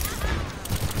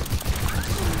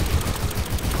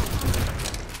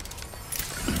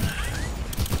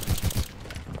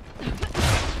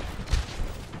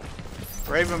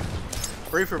 Raven,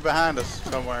 Reaper behind us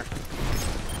somewhere.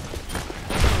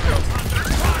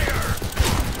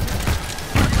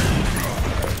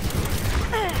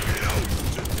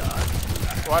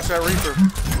 Watch that Reaper.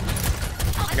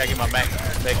 I gotta get my back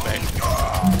back.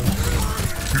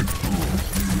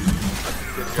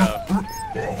 Good job.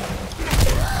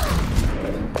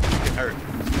 Getting hurt.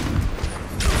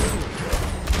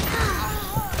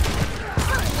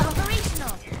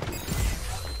 Operational.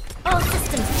 All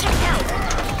systems checked out.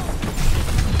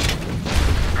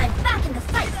 I'm back in the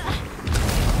fight.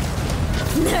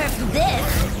 Nerf this.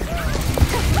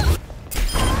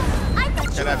 I thought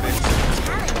Get you that were bitch.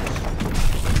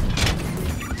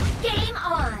 game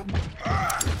on.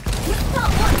 Not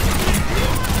one.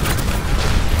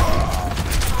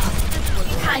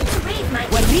 Time to raise my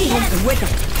hand. Of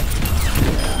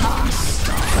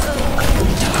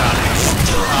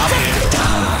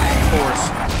course.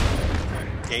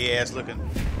 Gay ass looking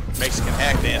Mexican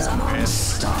hack dancer.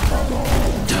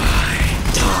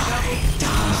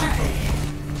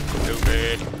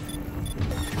 Stupid.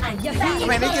 I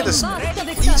mean, they get this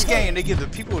each game. They give the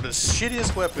people with the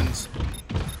shittiest weapons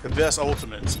the best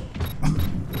ultimates.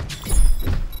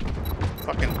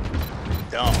 Fucking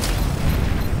dumb.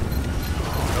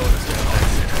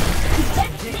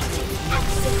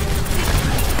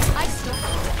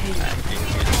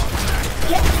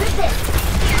 Get through this.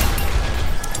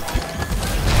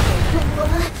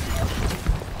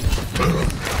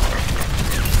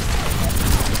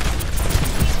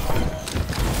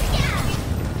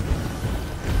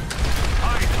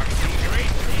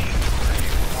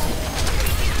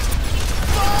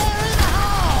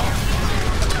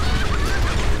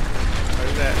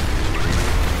 Where's that?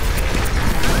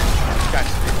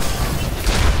 Gotcha.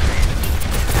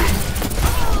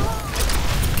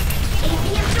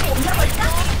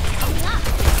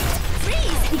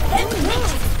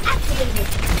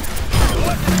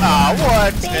 Ah,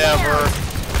 whatever.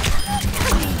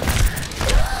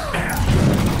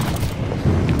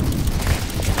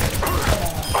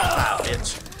 Ah,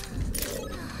 bitch.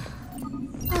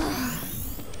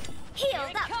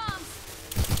 Healed up.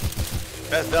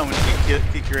 That's dumb when you can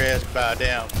kick your ass by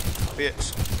down,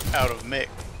 bitch, out of mech.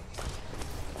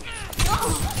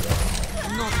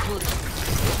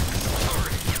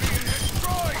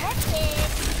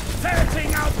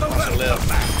 Setting out the Watch the left.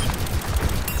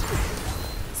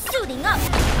 Suiting up.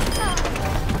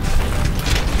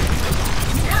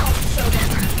 Now show them.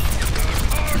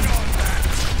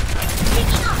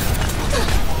 Taking off.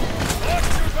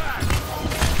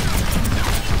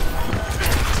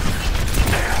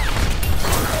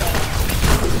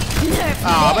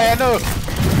 Oh man, no!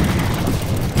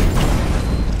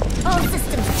 All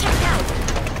systems checked out.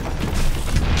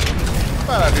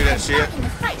 Why'd I do that shit? Back in the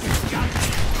fight.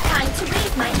 Time to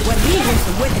raise my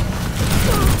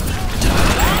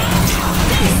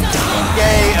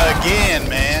Gay again,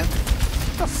 man.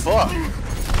 What the fuck?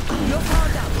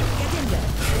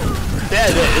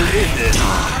 That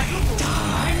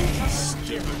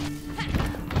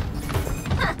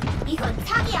이건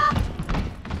사기야.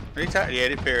 yeah,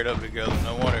 they paired up together.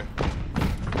 No wonder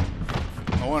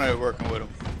they're working with them.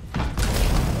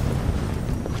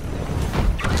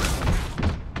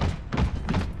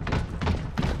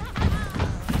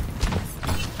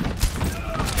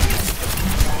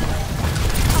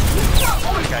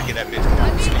 Gotta get that bitch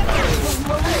down.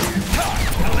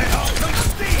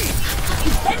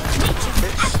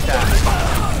 Bitch, die.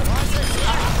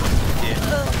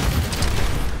 Yeah.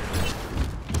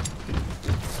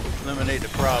 Eliminate the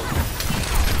problem.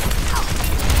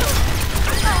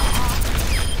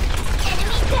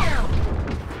 Enemy down.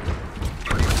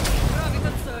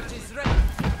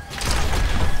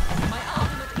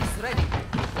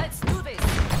 Get through this.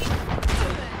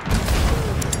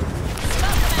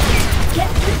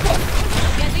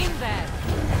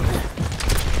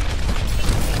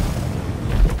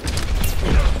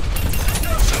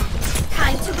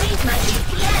 Time to raise my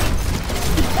EPM.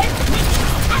 Defense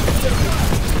matrix active.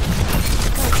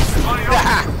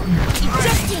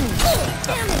 Ejecting.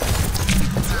 Damn it.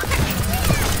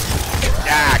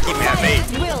 Ah, keep him at bay.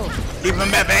 Keep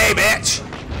him at bay, bitch.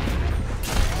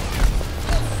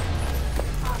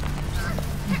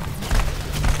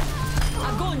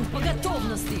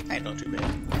 Ain't no too bad.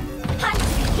 Time to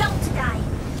be young to die.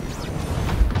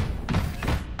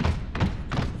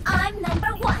 I'm number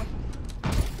one.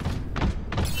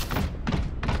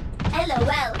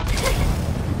 LOL.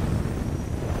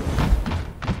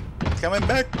 Coming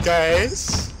back,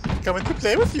 guys. Coming to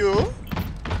play with you.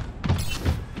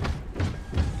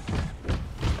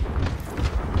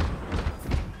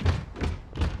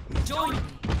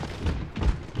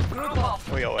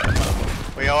 Where y'all at,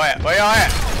 motherfucker? Where y'all at? Where y'all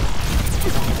at?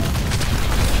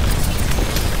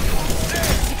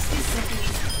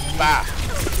 Bye.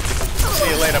 See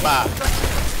you later, bye.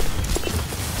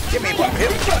 Give me one.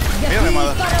 Hit me,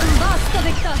 mother.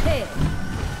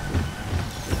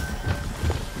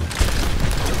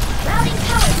 Routing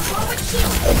power forward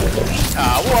shield.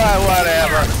 Ah,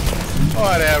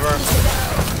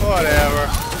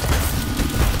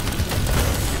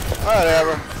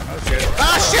 whatever. Oh shit.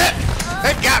 Ah shit!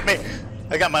 It got me.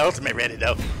 I got my ultimate ready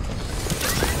though.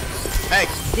 Hey.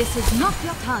 This is not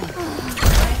your time. 30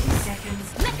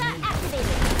 seconds. Mecha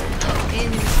activated.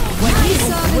 In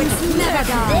Never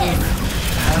die.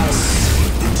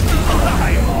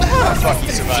 How the fuck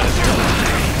you survived here?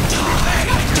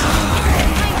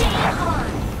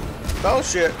 Oh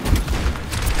shit.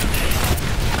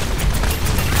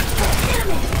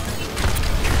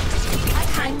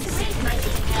 Time to raise my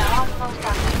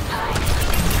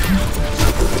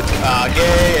Ah,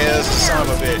 gay ass son of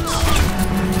a bitch.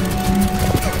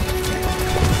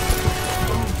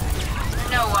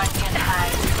 No one can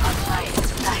hide from my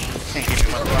sight. Can't get you,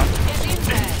 motherfucker.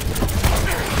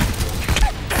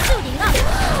 shooting up.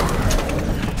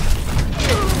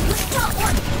 Top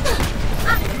one.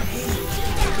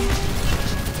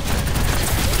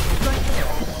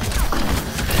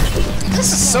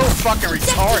 This is so fucking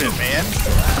retarded, man.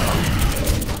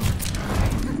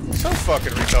 So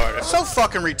fucking retarded. So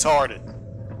fucking retarded.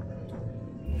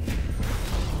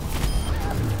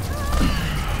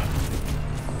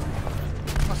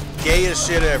 Gayest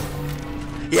shit ever.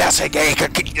 Yeah, I say gay.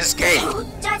 It's gay.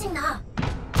 짜증나.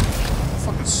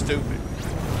 Fucking stupid.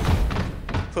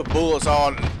 Put bullets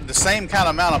on the same kind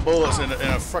of amount of bullets in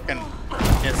a fucking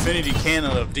infinity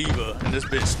cannon of Diva, and this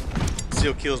bitch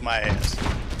still kills my ass.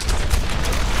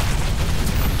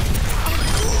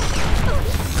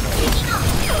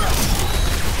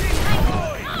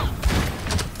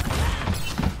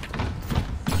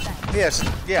 Yes,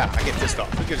 yeah, I get pissed off.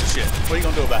 Who gives a shit? What are you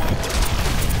gonna do about it?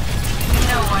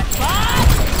 No one can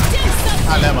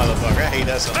Ah, that motherfucker. I hate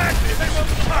that son of a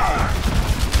bitch.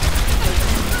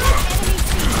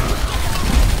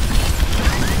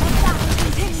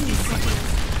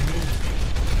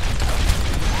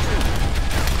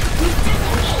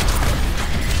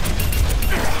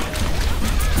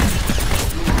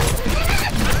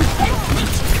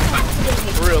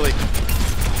 Really?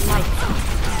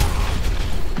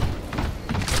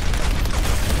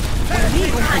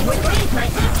 Time to raise my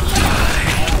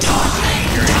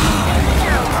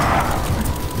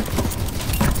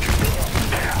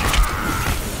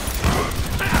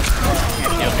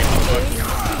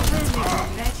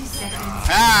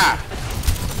Ah!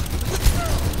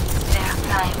 their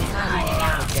time is running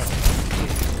out.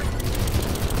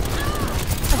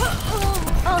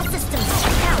 all systems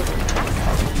out.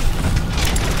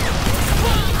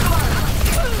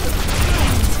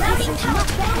 Routing power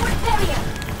forward barrier.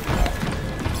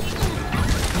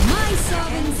 My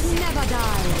servants never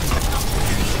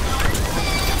die.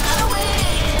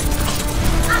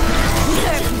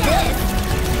 Serve this.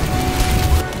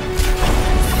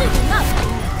 Suiting up.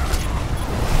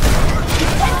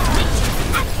 Defense matrix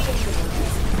activated.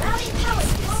 Routing power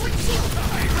forward shield.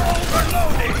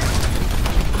 Overloading.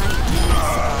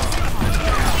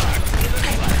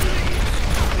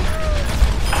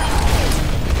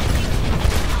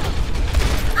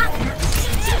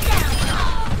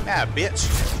 Ah, bitch.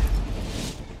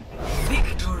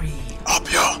 victory.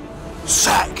 Up your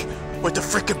sack with the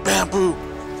freaking bamboo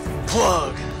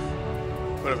plug.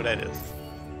 Whatever that is.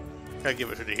 Gotta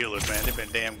give it to the healers, man. They've been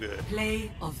damn good.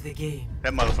 Play of the game.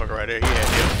 That motherfucker right there, he had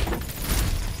him.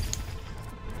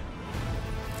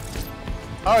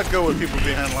 I always go with people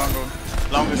behind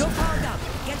longest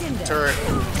Get in there. turret.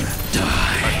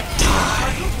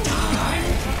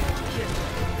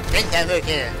 Bring that look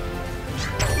here.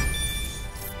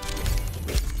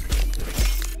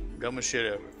 Dumbest shit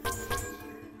ever.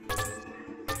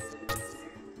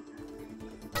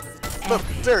 But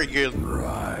very good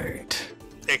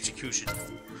execution.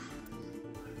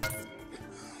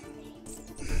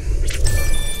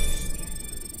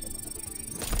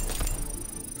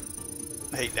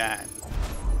 I hate dying.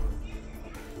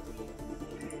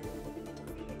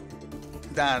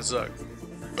 Dying sucks.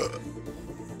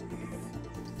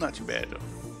 Not too bad though.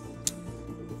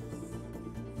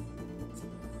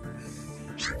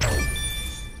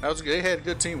 That was good. They had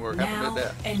good teamwork. Happy Now with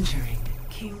that. entering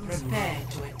King's Prepare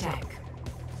to attack.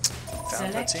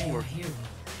 Found that Select your teamwork. hero.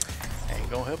 Ain't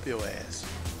gonna help your ass.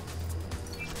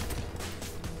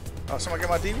 Oh, somebody got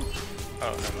my DD?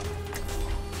 Oh, never mind.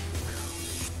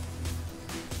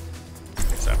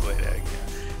 Guess I play that again.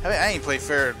 I mean, I ain't played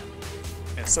fair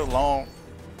in so long.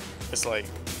 It's like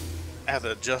I have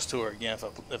to adjust to her again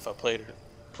if I play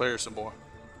her some more.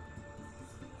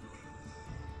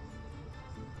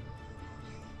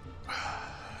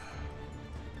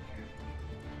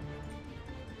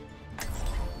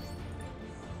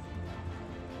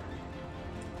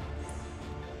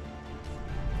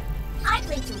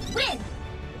 Win!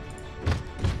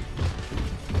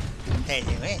 Hey,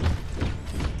 you win.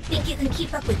 Think you can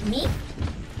keep up with me?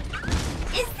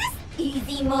 Is this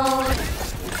easy mode?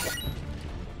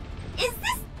 Is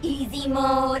this easy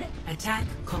mode? Attack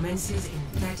commences in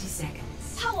 30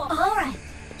 seconds. Alright,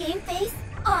 game face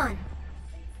on.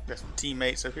 Got some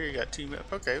teammates up here. You got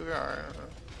teammates. Okay, we are.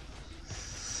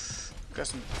 Got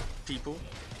some people.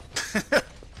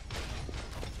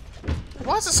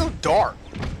 Why is it so dark?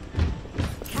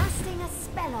 Casting a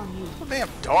spell on you. So damn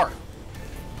dark.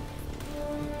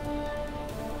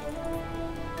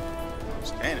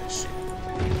 Spanish shit.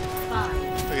 5.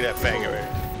 Look at that faggot right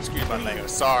there. Excuse my language.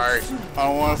 Sorry. I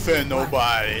don't want to offend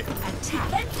nobody.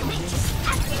 Attack commences.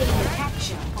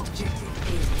 Capture objective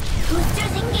A.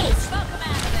 Boosters engaged.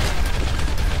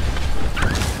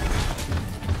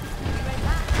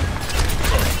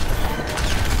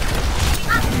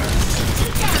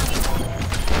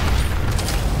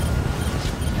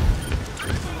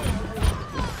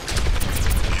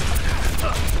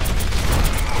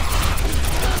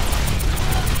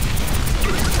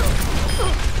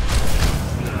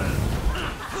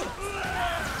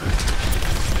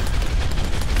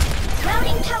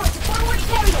 Routing tower to forward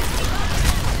carrier.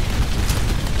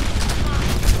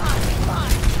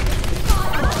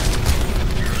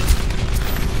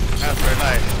 That's very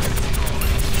nice.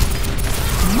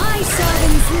 My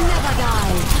servants never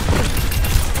die.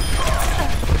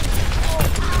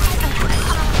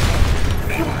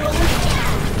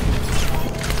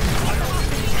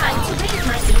 Time to raise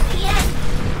my DPS.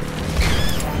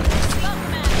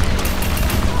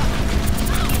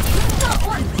 Got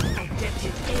one.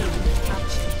 Objective A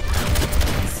captured.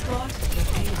 Escort the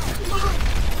payload.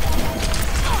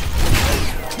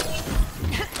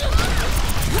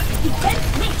 Defense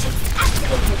matrix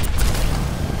activated.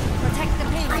 Protect the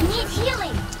payload. I need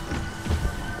healing.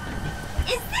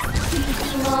 Is this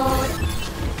easy mode?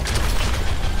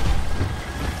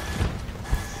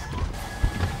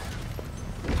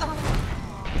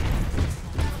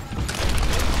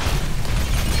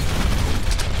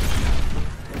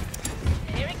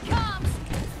 Here it comes.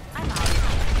 I'm out.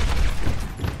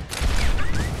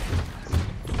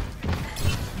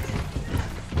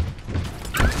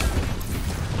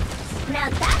 Now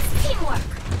that's teamwork.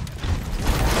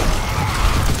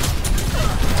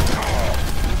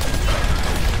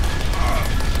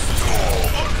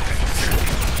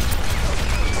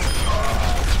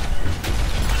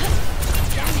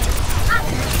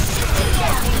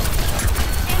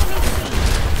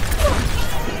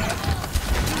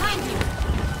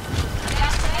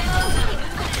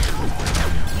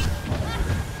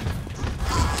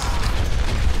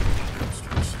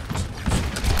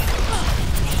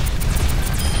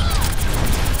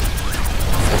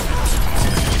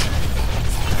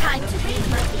 Time to raise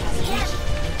my DPS.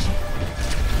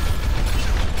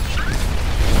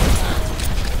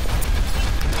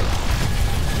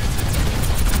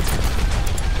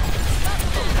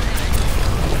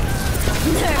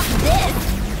 Nerf this!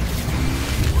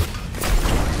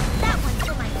 That one's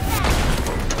for my friend.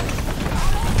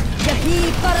 यही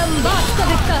परम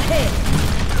वास्तविक है.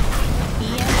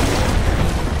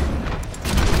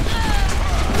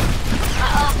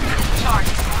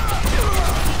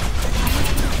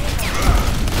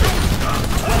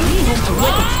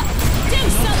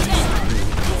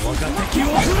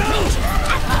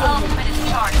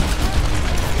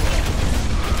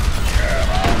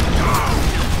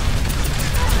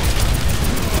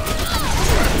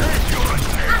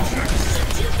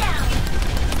 Shoot you down.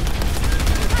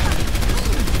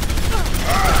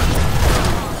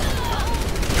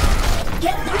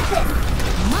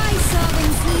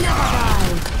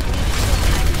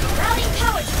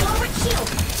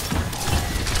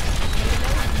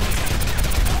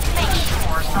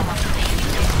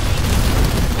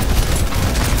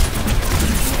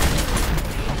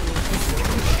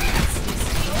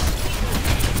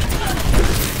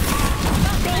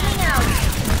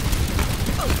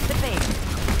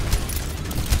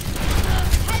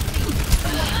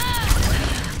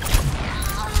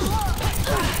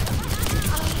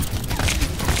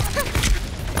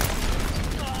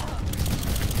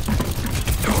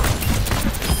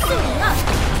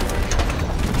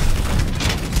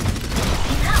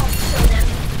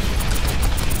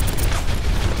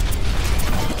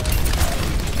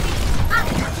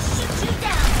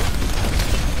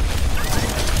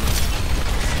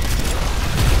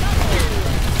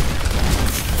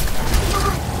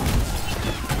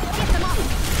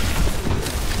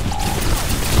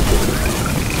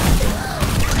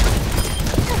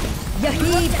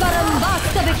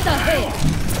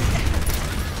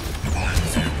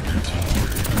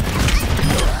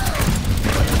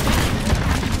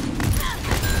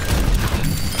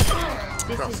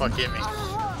 fuck hit me? I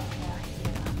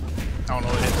don't know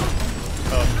what it is.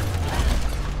 Oh.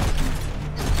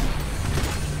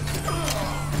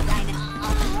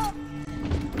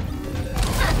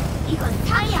 이건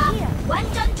다야.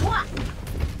 완전 좋아.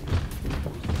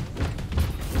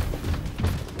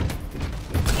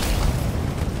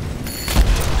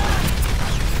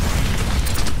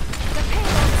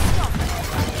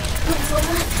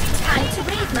 Time to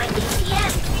raise my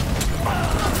ATM.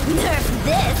 Nerf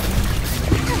this.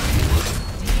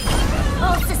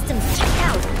 All systems check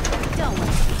out. Don't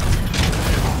worry.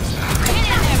 Get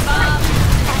in there, Bob.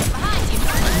 Behind you.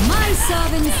 My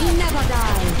servants never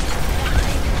die.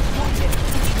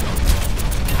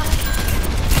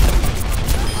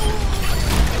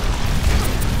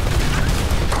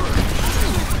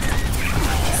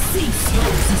 Cease your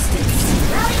resistance.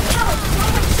 Rally power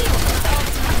forward shield.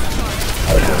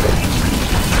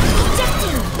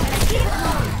 Ejecting.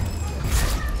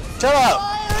 Shut up!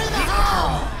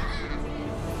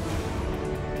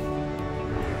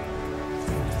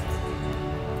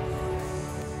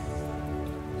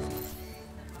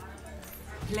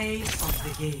 Play of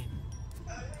the game.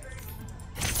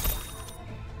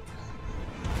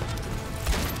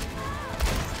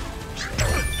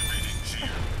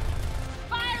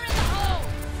 Fire in the hole.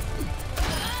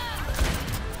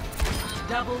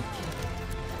 Double kill.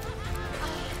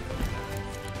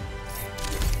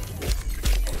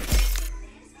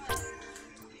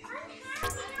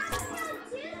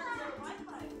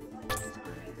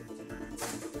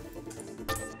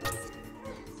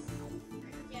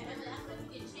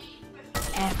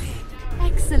 Epic.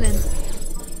 Excellent.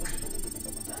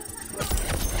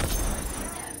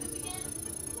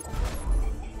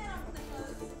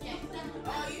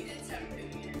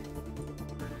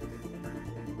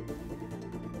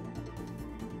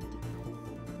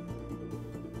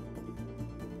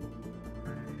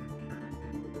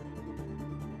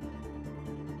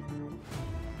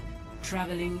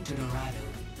 Traveling to Dorado.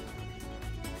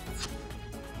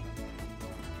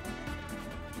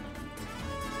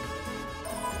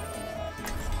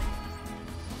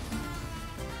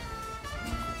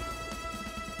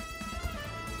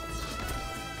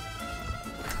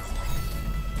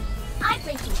 I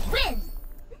think you win.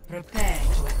 Prepare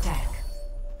to attack.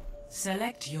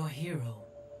 Select your hero.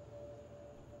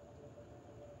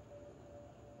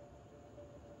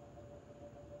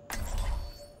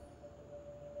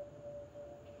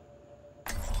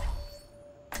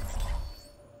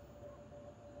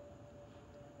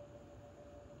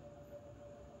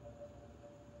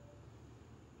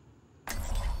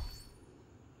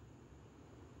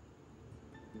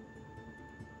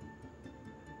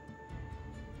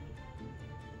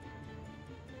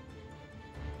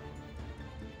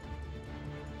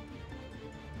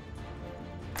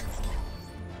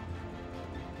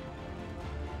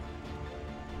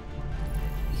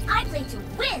 I play to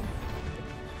win.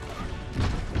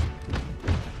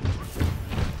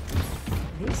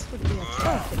 This would be a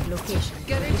perfect location.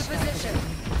 Get into position.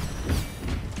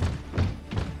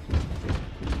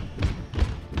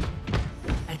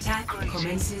 Attack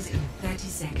commences in 30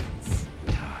 seconds.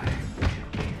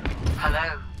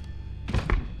 Hello.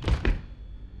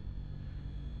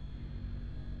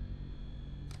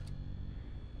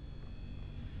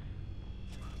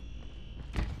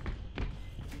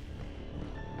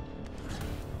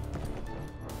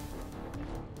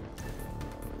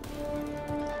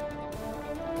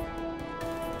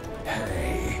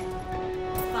 Hey.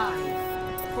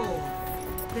 5, 4,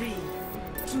 3,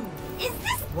 2, Is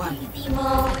this 1. easy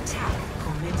mode? Attack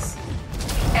commencing.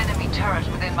 Enemy turret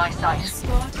within my sight.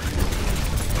 Escort.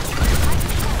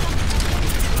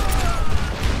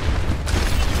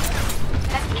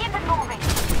 Let's keep it moving.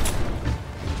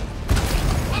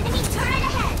 Enemy turret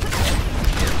ahead.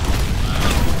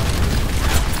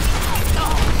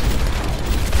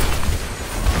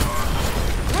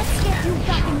 Let's get you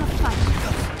back in the fight.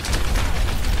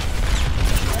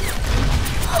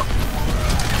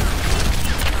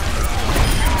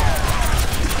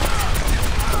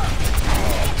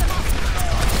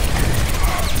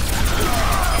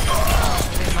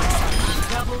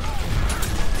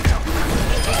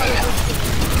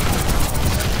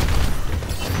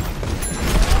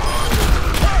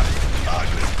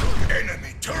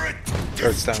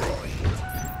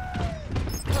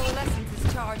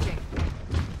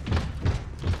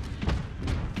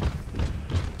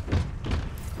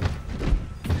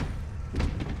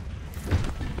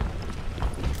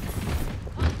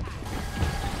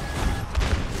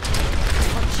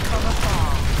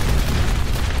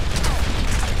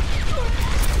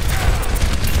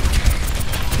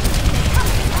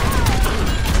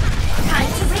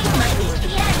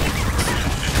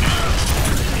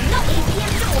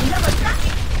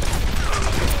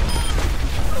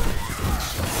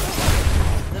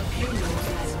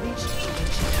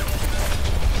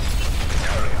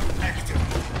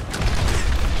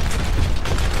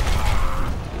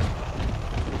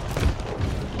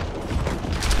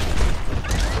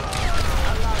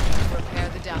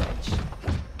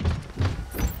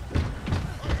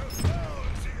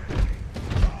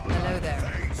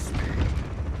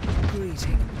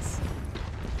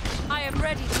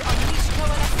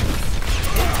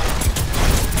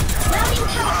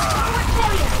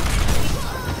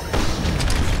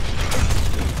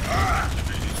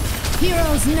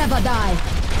 Heroes never die.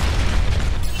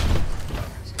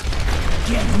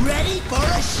 Get ready for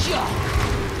a shot!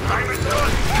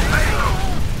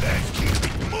 Let's keep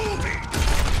it moving.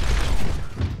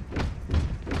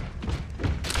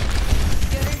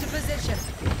 Get into position.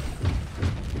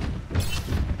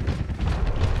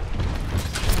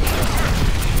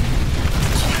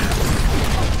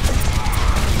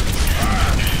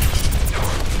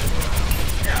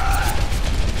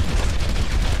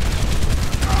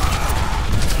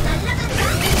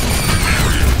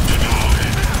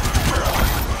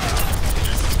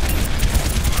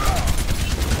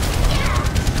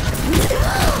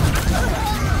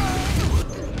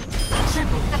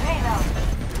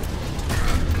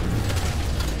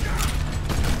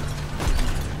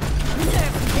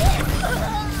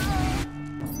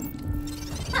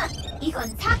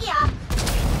 이건 사기야.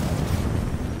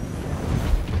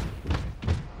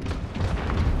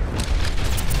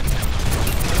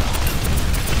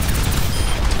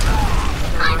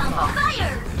 I'm on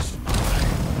fire.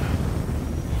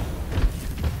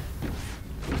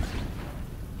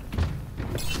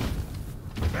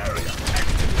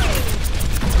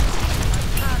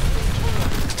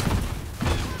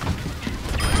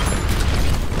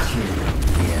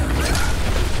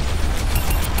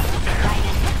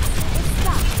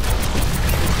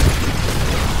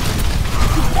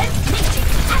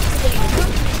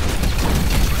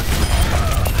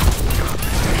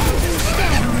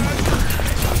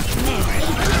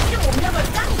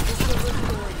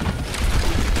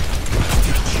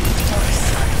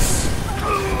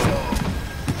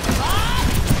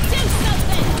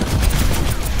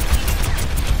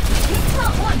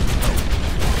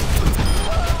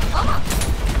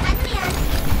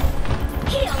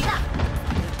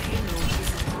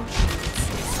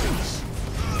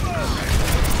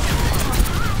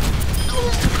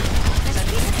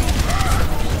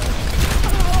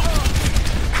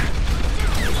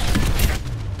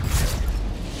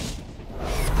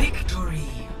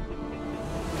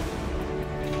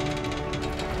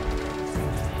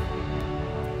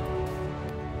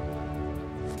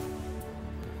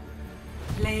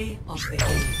 Play of the game.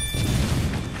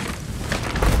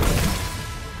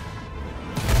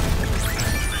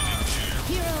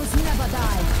 Heroes never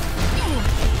die.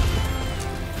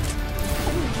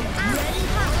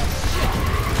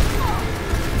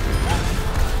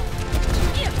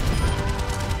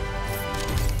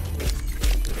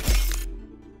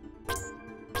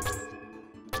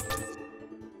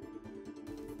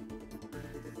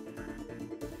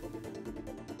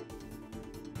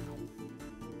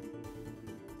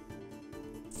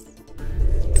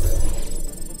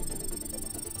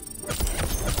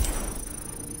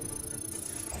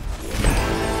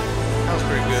 That was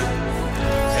pretty good.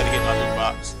 Had to get my loot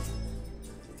box.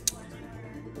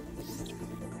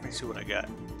 Let me see what I got.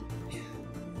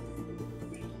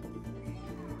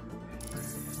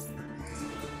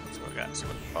 See what I got. See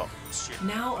what, oh, shit.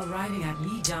 Now arriving at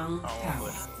Lijiang Oh,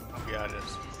 Tower. but, yeah, it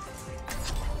is.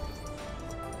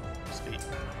 Escape.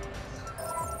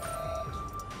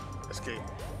 Escape.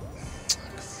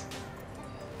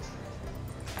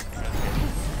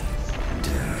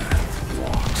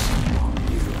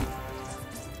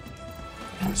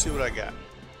 Let's see what I got.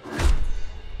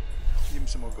 Give me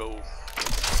some more gold.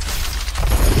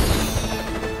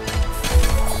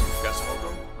 Got some more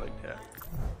gold? Like that.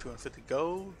 250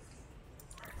 gold.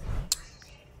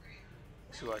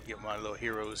 See what I get my little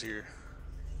heroes here.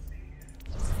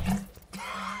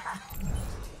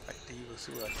 Like Diva,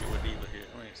 see what I get with Diva here.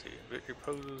 Let me see. Victory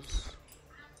poses.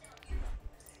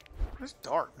 It's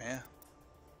dark, man.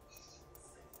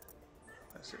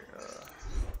 Let's see.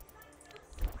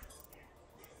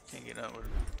 Can't get out with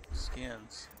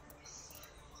skins.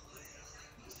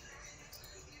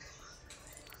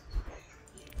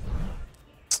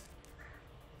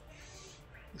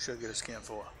 We should get a skin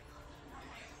for.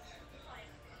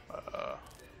 I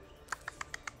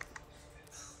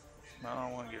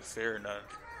don't want to get fair or nothing.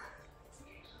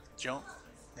 Jump?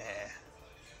 Nah.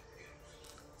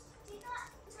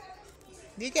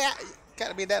 You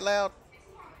gotta be that loud.